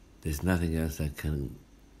 There's nothing else that can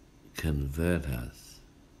convert us,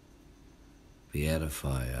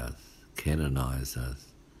 beatify us, canonize us,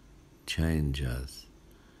 change us,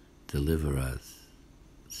 deliver us,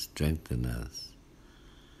 strengthen us,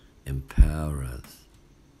 empower us,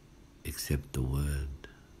 except the Word.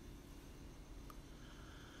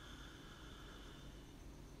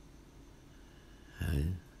 Hey?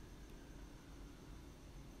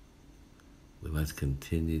 We must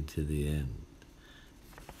continue to the end.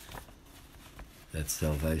 That's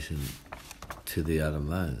salvation to the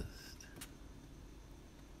uttermost.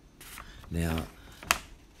 Now,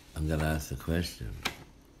 I'm going to ask the question.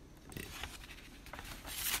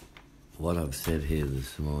 What I've said here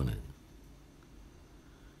this morning,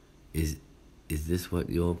 is this what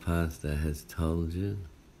your pastor has told you?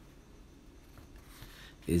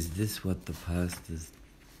 Is this what the pastors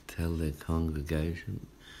tell their congregation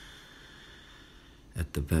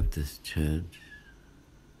at the Baptist church,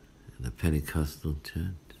 in the Pentecostal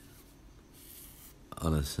church,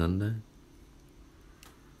 on a Sunday?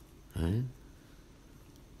 Eh?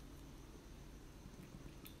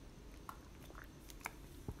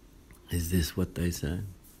 Is this what they say?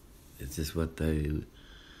 Is this what they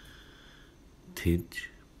teach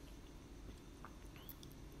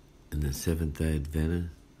in the Seventh-day Adventist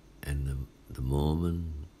and the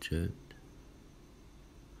Mormon church?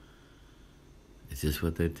 Is this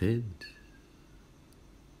what they teach?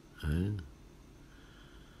 Eh?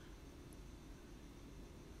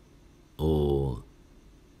 Or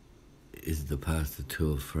is the pastor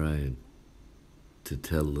too afraid to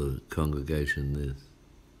tell the congregation this,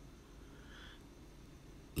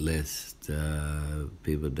 lest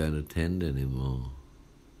people don't attend anymore,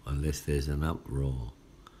 unless there's an uproar?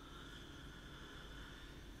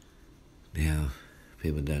 Now, if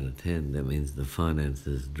people don't attend, that means the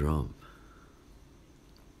finances drop.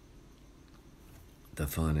 The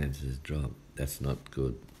finances drop. That's not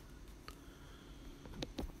good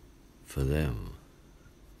for them.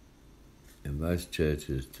 And most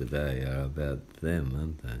churches today are about them,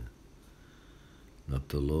 aren't they? Not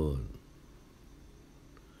the Lord.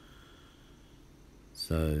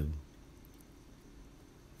 So,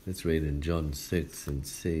 let's read in John 6 and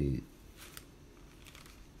see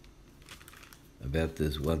about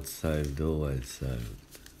this once saved, always saved.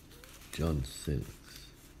 John 6.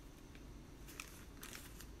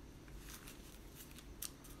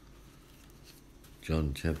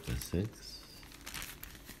 John chapter 6.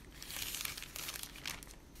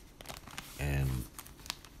 And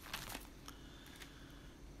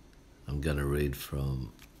I'm going to read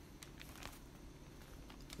from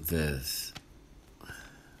verse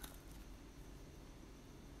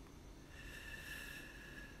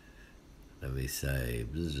let me say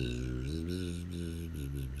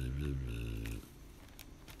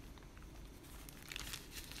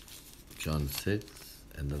John 6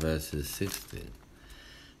 and the verse is 16.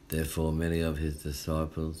 Therefore many of his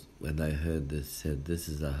disciples, when they heard this, said, this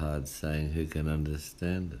is a hard saying, who can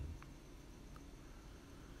understand it?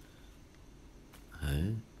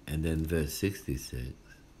 Hey? And then verse 66.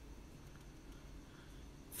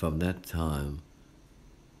 From that time,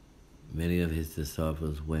 many of his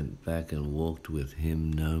disciples went back and walked with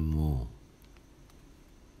him no more.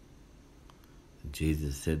 And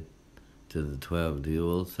Jesus said to the 12, do you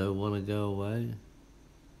also want to go away?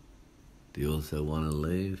 Do you also want to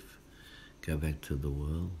leave? Go back to the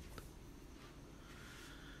world?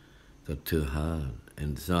 Got too hard.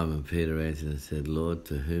 And Simon Peter answered and said, Lord,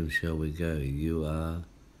 to whom shall we go? You are,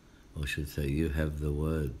 or should say, you have the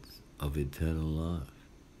words of eternal life.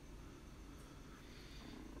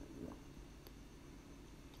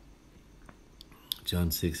 John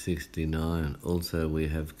 6:69, also we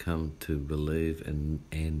have come to believe and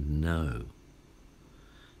know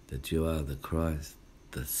that you are the Christ,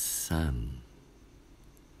 the Son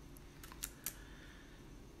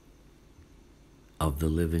of the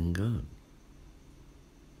living God.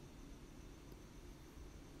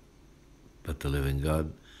 But the living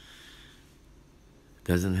God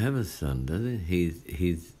doesn't have a son, does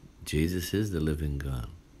he? Jesus is the living God.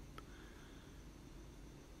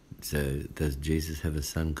 So does Jesus have a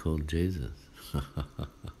son called Jesus?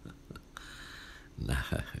 No.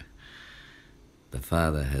 The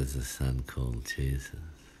Father has a son called Jesus.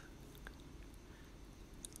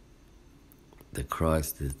 The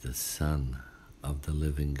Christ is the Son of the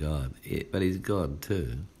living God. But he's God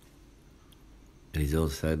too. And he's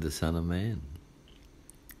also the Son of Man.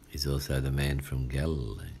 He's also the man from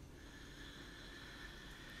Galilee.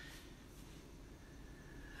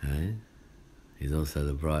 Hey? He's also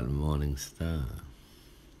the bright and morning star.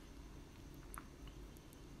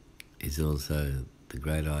 He's also the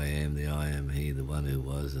great I am, he, the one who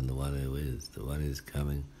was and the one who is, the one who's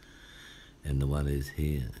coming and the one who's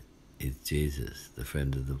here. Is Jesus, the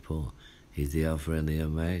friend of the poor. He's the Alpha and the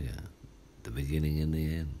Omega, the beginning and the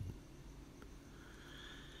end.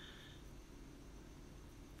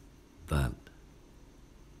 But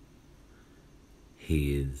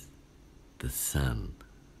he is the Son.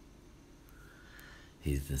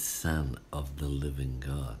 He's the Son of the living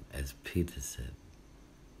God, as Peter said.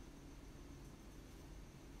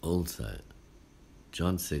 Also,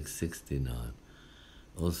 John 6:69,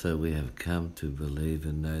 also we have come to believe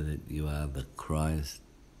and know that you are the Christ,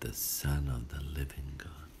 the Son of the living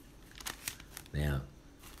God. Now,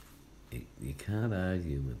 you can't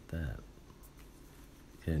argue with that,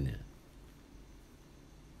 can you?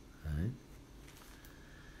 Right?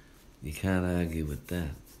 You can't argue with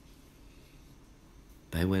that.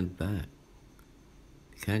 They went back.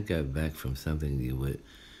 You can't go back from something you were.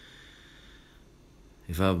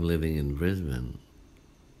 If I'm living in Brisbane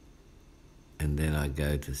and then I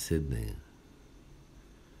go to Sydney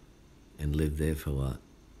and live there for a while,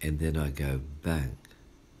 and then I go back,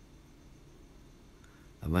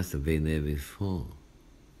 I must have been there before.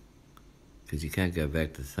 Because you can't go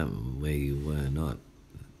back to something where you were not.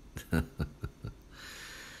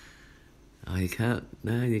 Oh, you can't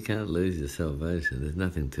lose your salvation. There's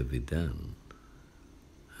nothing to be done.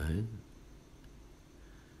 Right?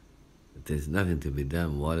 If there's nothing to be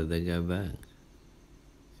done, why did they go back?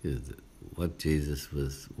 Because what Jesus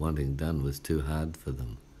was wanting done was too hard for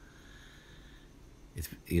them. It's,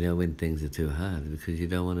 when things are too hard, it's because you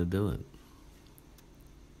don't want to do it.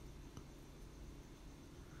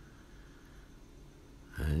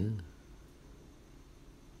 Right?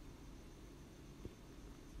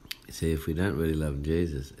 See, if we don't really love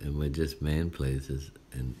Jesus and we're just man pleasers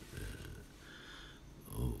and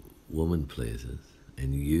woman pleasers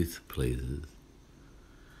and youth pleasers,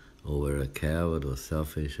 or we're a coward or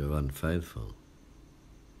selfish or unfaithful,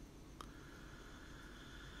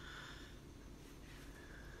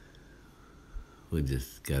 we'll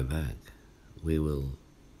just go back. We'll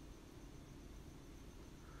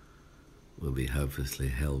be hopelessly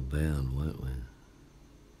hell-bound, won't we?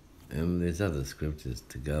 And there's other scriptures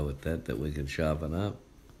to go with that we can sharpen up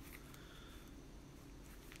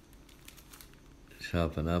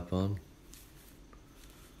on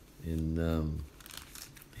in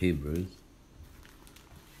Hebrews,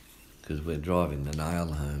 because we're driving the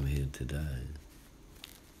nail home here today,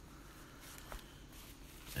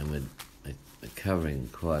 and we're covering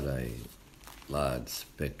quite a large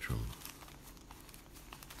spectrum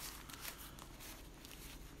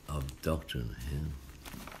of doctrine here.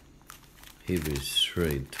 Hebrews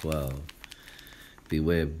 3:12.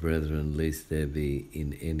 Beware, brethren, lest there be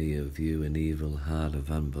in any of you an evil heart of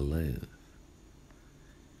unbelief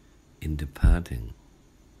in departing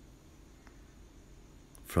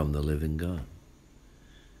from the living God.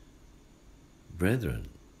 Brethren,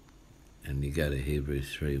 and you go to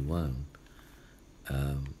Hebrews 3:1,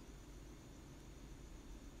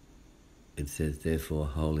 it says, therefore,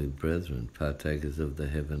 holy brethren, partakers of the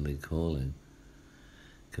heavenly calling,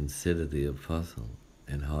 consider the apostle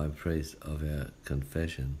and high priest of our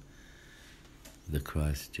confession, the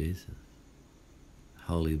Christ Jesus.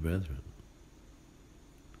 Holy brethren.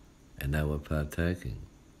 And they were partaking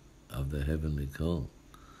of the heavenly call.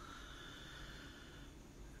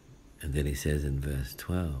 And then he says in verse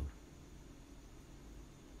 12,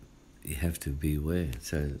 you have to beware.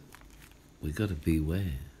 So we've got to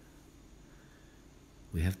beware.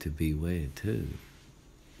 We have to beware too.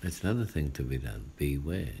 That's another thing to be done.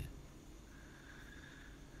 Beware.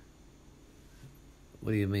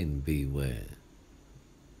 What do you mean, beware?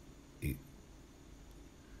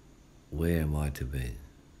 Where am I to be?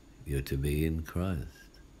 You're to be in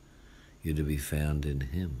Christ. You're to be found in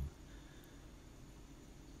Him.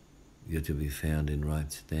 You're to be found in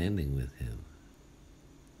right standing with Him.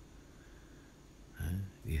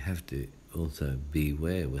 You have to also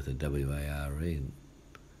beware with a W-A-R-E,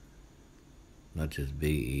 not just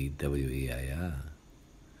B-E-W-E-A-R.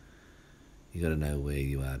 You got to know where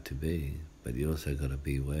you are to be, but you also got to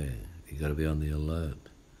beware. You got to be on the alert.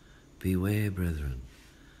 Beware, brethren.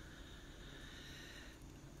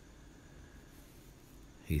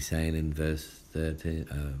 He's saying in verse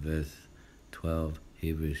 12,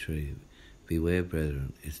 Hebrews 3, beware,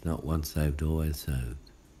 brethren. It's not once saved, always saved.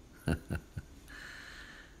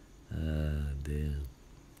 Ah, dear.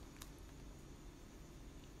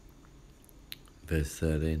 Verse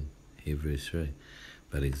 13, Hebrews 3.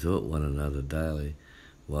 But exhort one another daily,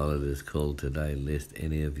 while it is called today, lest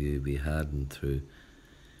any of you be hardened through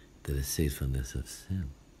the deceitfulness of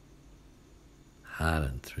sin.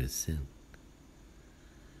 Hardened through sin.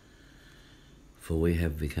 For we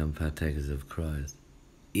have become partakers of Christ,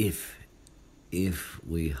 if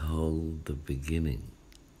we hold the beginning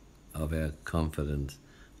of our confidence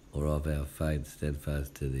or of our faith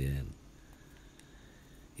steadfast to the end.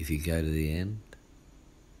 If you go to the end,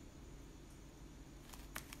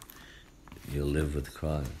 you'll live with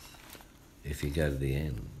Christ. If you go to the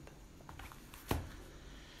end, what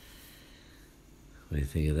do you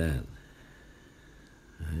think of that?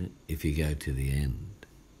 Right? If you go to the end,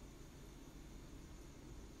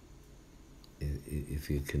 if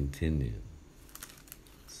you continue.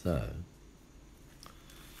 So,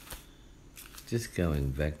 just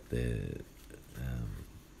going back there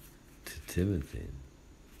to Timothy,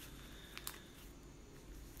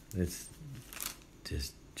 let's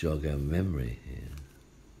just jog our memory here.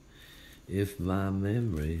 If my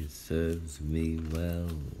memory serves me well,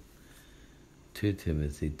 2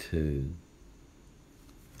 Timothy 2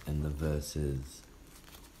 and the verses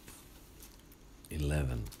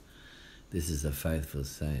 11. This is a faithful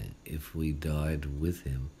saying. If we died with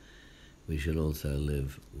him, we should also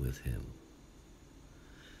live with him.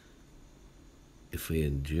 If we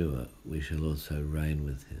endure, we shall also reign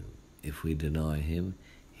with him. If we deny him,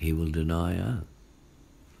 he will deny us.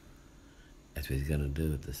 That's what he's going to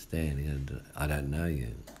do at the stand. He's going to do, I don't know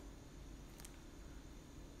you.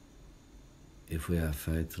 If we are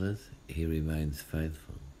faithless, he remains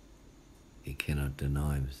faithful. He cannot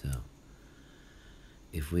deny himself.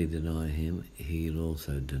 If we deny him, he'll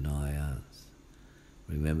also deny us.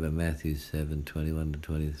 Remember Matthew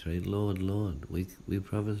 7:21-23. Lord, Lord, we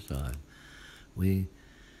prophesied. We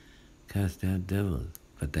cast out devils,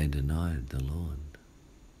 but they denied the Lord.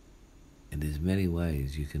 And there's many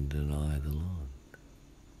ways you can deny the Lord.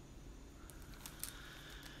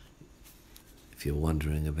 If you're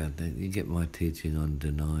wondering about that, you get my teaching on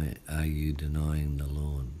are you denying the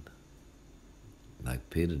Lord?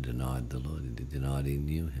 Like Peter denied the Lord, he denied he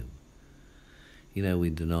knew him. You know,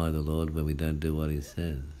 we deny the Lord when we don't do what he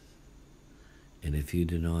says. And if you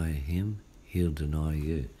deny him, he'll deny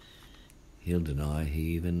you. He'll deny he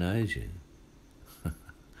even knows you.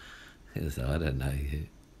 He'll say, I don't know you.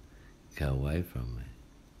 Go away from me.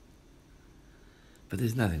 But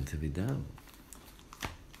there's nothing to be done.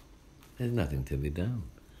 There's nothing to be done.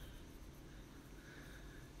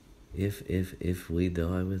 If we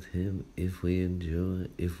die with him, if we endure,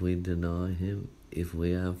 if we deny him, if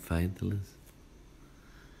we are faithless,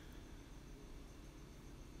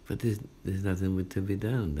 but there's nothing to be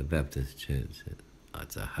done. The Baptist Church said, oh,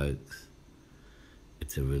 it's a hoax.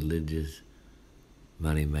 It's a religious,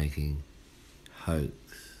 money-making hoax.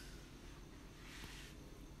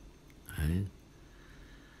 Right?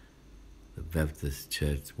 The Baptist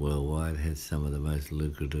Church worldwide has some of the most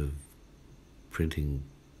lucrative printing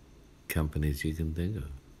companies you can think of.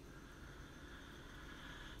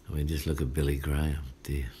 I mean, just look at Billy Graham,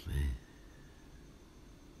 dear me.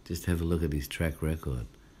 Just have a look at his track record.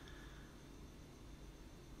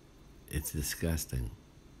 It's disgusting.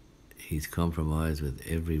 He's compromised with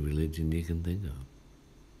every religion you can think of.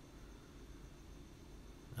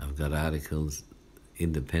 I've got articles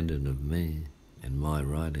independent of me and my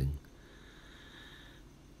writing,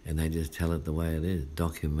 and they just tell it the way it is,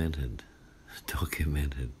 documented,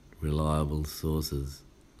 reliable sources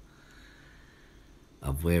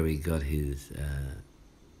of where he got his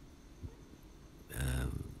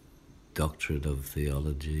doctorate of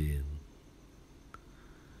theology, and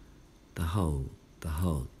the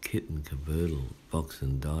whole kit and caboodle, box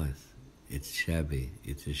and dice. It's shabby,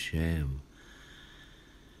 it's a sham.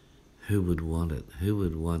 Who would want it? Who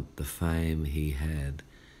would want the fame he had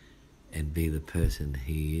and be the person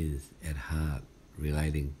he is at heart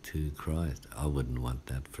relating to Christ? I wouldn't want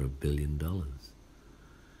that for $1 billion.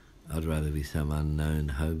 I'd rather be some unknown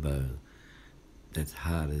hobo that's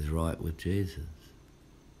heart is right with Jesus.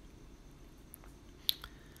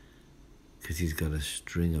 Because he's got a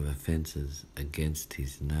string of offences against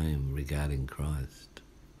his name regarding Christ.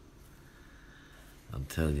 I'll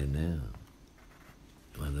tell you now,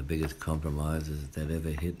 one of the biggest compromises that ever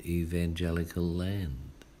hit evangelical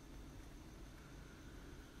land.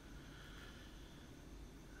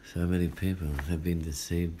 So many people have been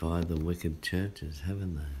deceived by the wicked churches,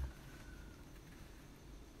 haven't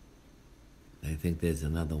they? They think there's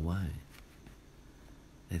another way.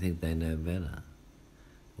 They think they know better.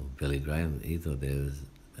 Well, Billy Graham, he thought there was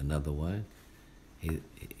another way.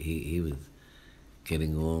 He was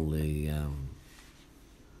getting all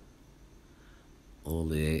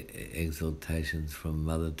the exaltations from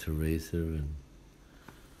Mother Teresa, and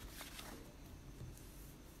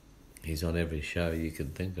he's on every show you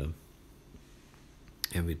can think of,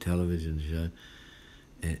 every television show.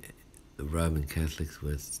 And the Roman Catholics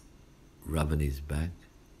were rubbing his back,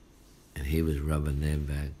 and he was rubbing their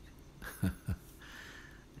back.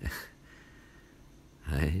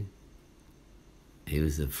 Hey? He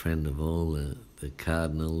was a friend of all the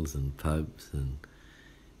cardinals and popes, and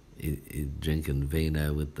he'd drinking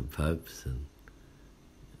vino with the popes, and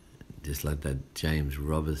just like that James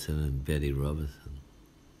Robertson and Betty Robertson.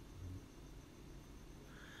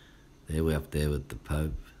 They were up there with the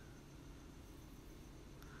Pope.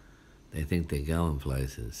 They think they're going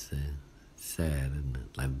places. It's sad, isn't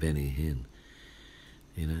it? Like Benny Hinn,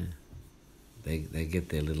 you know. They get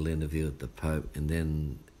their little interview with the Pope, and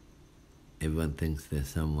then everyone thinks they're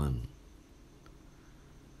someone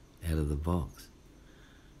out of the box.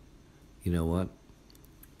 You know what?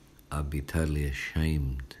 I'd be totally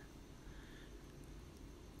ashamed.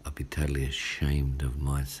 I'd be totally ashamed of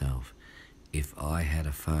myself if I had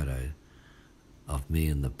a photo of me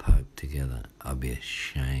and the Pope together. I'd be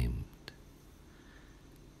ashamed.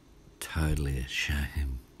 Totally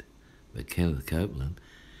ashamed. But Kenneth Copeland,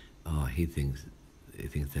 he thinks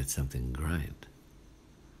that's something great.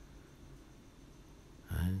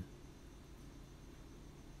 Right?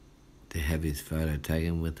 To have his photo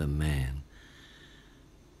taken with a man,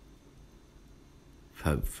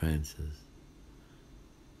 Pope Francis.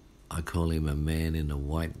 I call him a man in a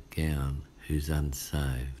white gown who's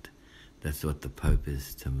unsaved. That's what the Pope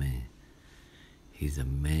is to me. He's a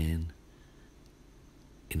man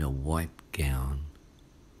in a white gown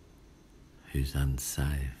who's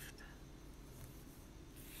unsaved.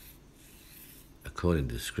 According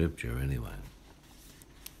to Scripture, anyway.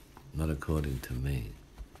 Not according to me.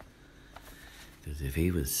 Because if he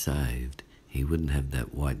was saved, he wouldn't have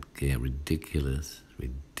that white gown, ridiculous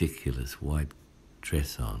white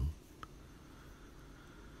dress on.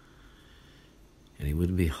 And he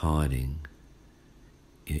wouldn't be hiding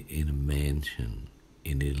in a mansion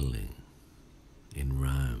in Italy, in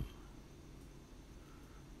Rome.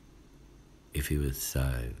 If he was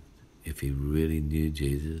saved, if he really knew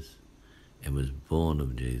Jesus and was born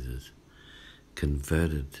of Jesus,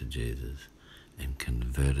 converted to Jesus and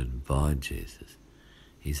converted by Jesus,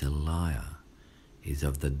 he's a liar. He's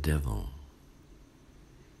of the devil.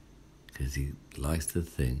 Because he likes to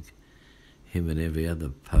think him and every other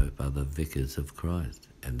pope are the vicars of Christ,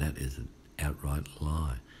 and that is an outright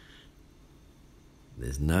lie.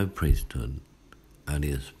 There's no priesthood,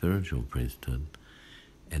 only a spiritual priesthood,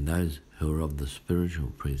 and those who are of the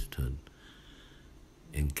spiritual priesthood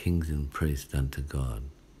and kings and priests unto God,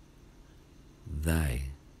 they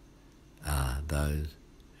are those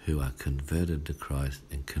who are converted to Christ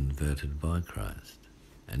and converted by Christ,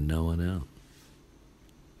 and no one else.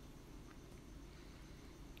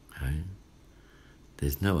 Okay?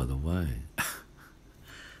 There's no other way.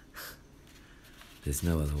 There's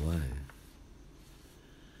no other way.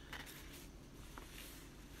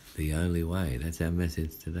 The only way, that's our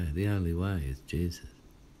message today, the only way is Jesus.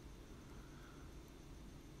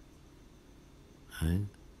 Hey?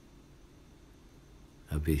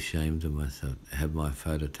 I'd be ashamed of myself to have my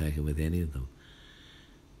photo taken with any of them.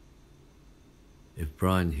 If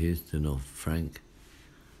Brian Houston or Frank,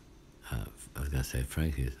 I was going to say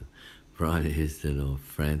Frank Houston, Brian Houston or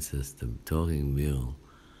Francis the Talking Mule,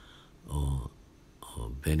 or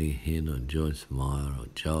Benny Hinn or Joyce Meyer or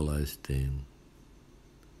Joel Osteen,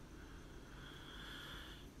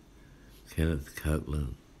 Kenneth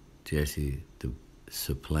Copeland, Jesse the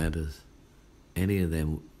Supplanters, any of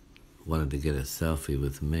them wanted to get a selfie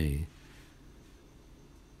with me,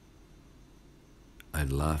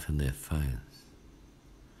 I'd laugh in their face.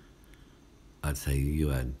 I'd say,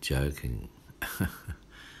 you are joking.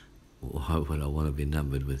 Why would I want to be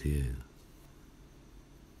numbered with you?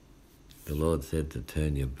 The Lord said to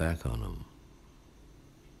turn your back on them.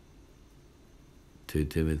 2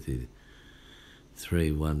 Timothy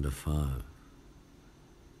 3:1-5.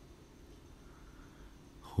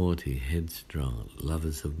 Haughty, headstrong,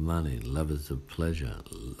 lovers of money, lovers of pleasure,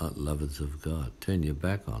 not lovers of God. Turn your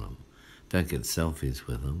back on them. Don't get selfies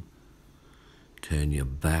with them. Turn your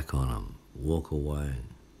back on them. Walk away.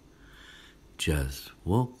 Just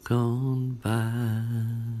walk on by.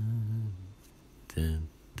 Dun,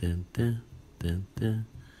 dun, dun, dun, dun.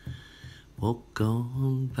 Walk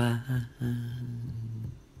on by.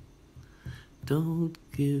 Don't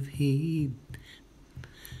give heed.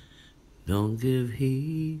 Don't give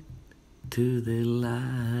heed to their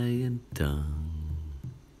lying tongue.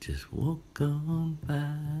 Just walk on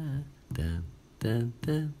by. Dun, dun,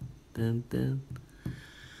 dun, dun, dun.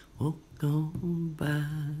 Walk on by.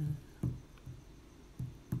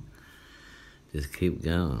 Just keep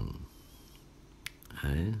going.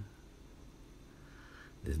 Hey?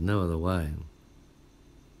 There's no other way.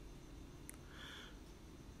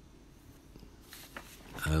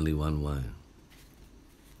 Only one way.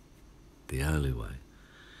 The only way.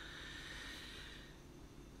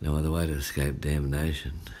 No other way to escape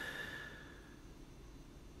damnation.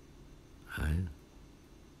 Hey?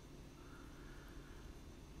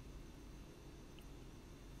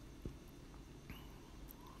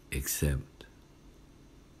 Except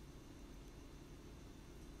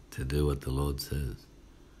to do what the Lord says.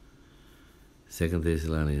 2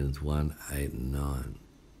 Thessalonians 1, 8 and 9.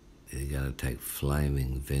 You're going to take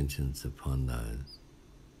flaming vengeance upon those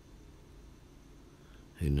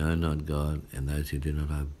who know not God and those who do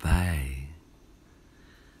not obey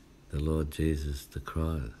the Lord Jesus the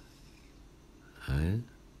Christ. Hey?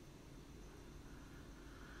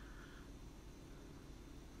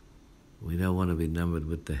 We don't want to be numbered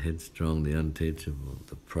with the headstrong, the unteachable,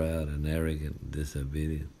 the proud and arrogant and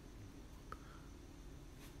disobedient.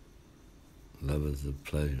 Lovers of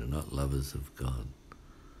pleasure, not lovers of God.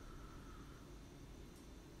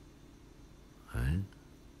 Right?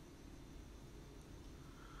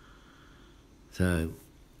 So,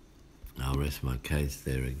 I'll rest my case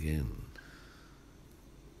there again.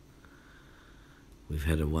 We've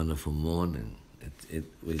had a wonderful morning.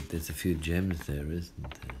 There's a few gems there, isn't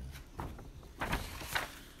there?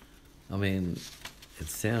 I mean, it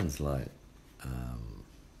sounds like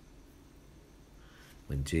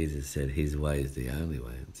when Jesus said his way is the only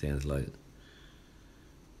way, it sounds like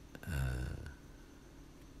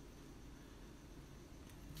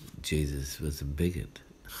Jesus was a bigot.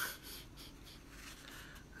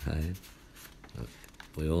 Right?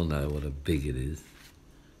 We all know what a bigot is.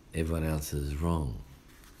 Everyone else is wrong.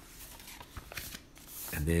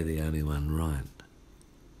 And they're the only one right.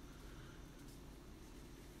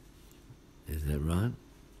 Is that right?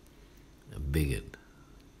 A bigot.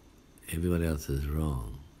 Everyone else is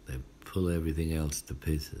wrong. They pull everything else to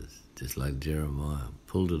pieces, just like Jeremiah.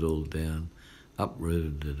 Pulled it all down,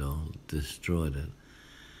 uprooted it all, destroyed it,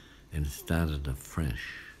 and started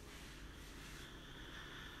afresh.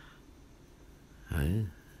 Hey?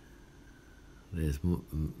 There's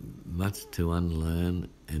much to unlearn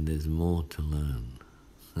and there's more to learn.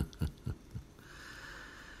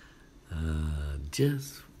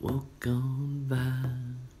 Just walk on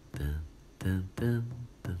by, dun, dun, dun,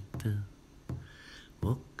 dun, dun.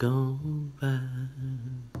 Walk on by,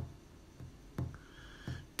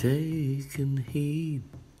 taking heed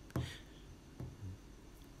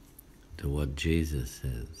to what Jesus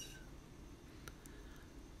says.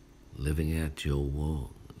 Living out your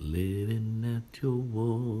walk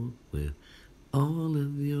with all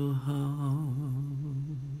of your heart.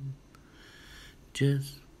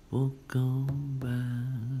 Just walk on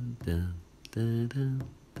by, dun, dun, dun,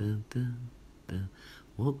 dun, dun, dun.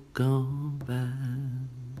 Walk on by.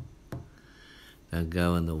 Don't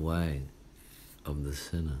go in the way of the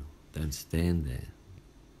sinner. Don't stand there,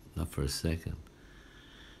 not for a second.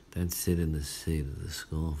 Don't sit in the seat of the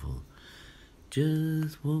scornful.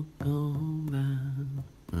 Just walk on by.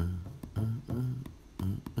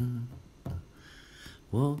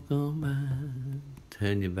 Walk on by.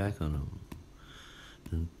 Turn your back on them.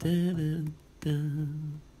 Dun, dun, dun,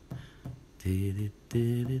 dun. Did it,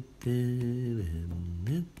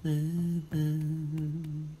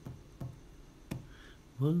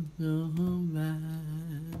 walk on by.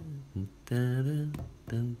 Dun,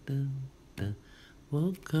 dun, dun, dun.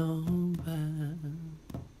 Walk on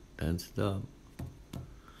by. Don't stop.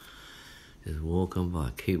 Just walk on by.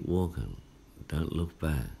 Keep walking. Don't look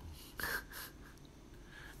back.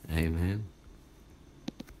 Amen.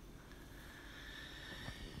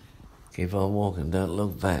 Keep on walking. Don't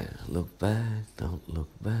look back. Look back. Don't look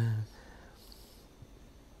back.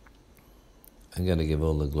 I'm going to give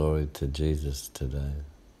all the glory to Jesus today.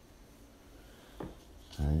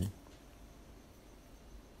 Right?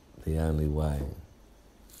 The only way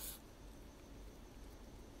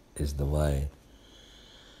is the way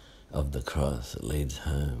of the cross that leads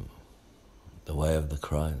home. The way of the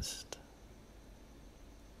Christ.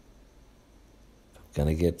 If I'm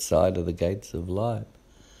going to get sight of the gates of light,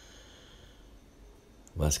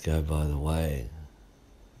 must go by the way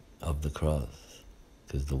of the cross,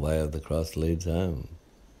 because the way of the cross leads home.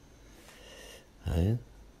 Hey?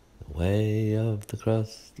 The way of the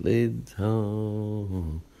cross leads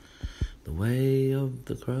home. The way of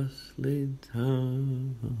the cross leads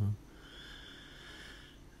home.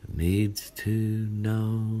 needs to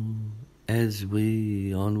know as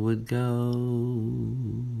we onward go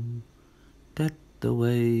that the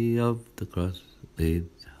way of the cross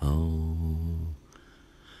leads home.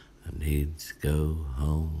 And needs go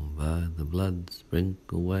home by the blood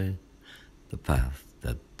sprinkle way, the path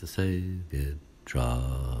that the Saviour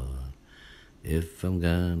trod. If I'm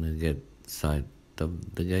gonna get sight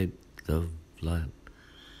of the gate of light,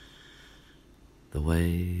 the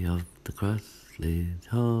way of the cross leads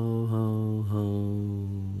home,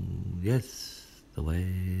 home. Yes, the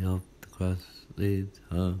way of the cross leads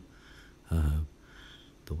home, home.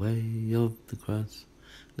 The way of the cross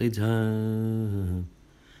leads home.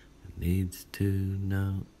 It needs to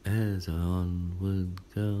know as I onward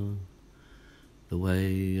go, the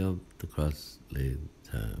way of the cross leads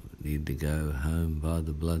home. Need to go home by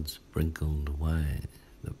the blood sprinkled way,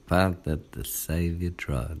 the path that the Saviour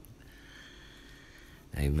trod.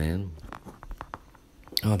 Amen.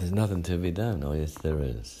 Oh, there's nothing to be done. Oh, yes, there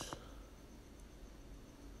is.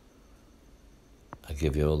 I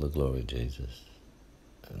give you all the glory, Jesus,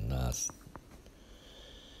 and ask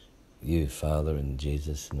you, Father, in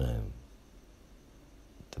Jesus' name,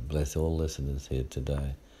 to bless all listeners here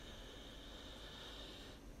today.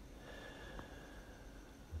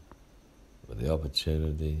 With the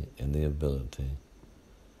opportunity and the ability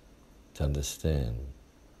to understand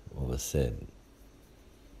what was said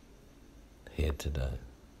here today.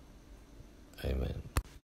 Amen.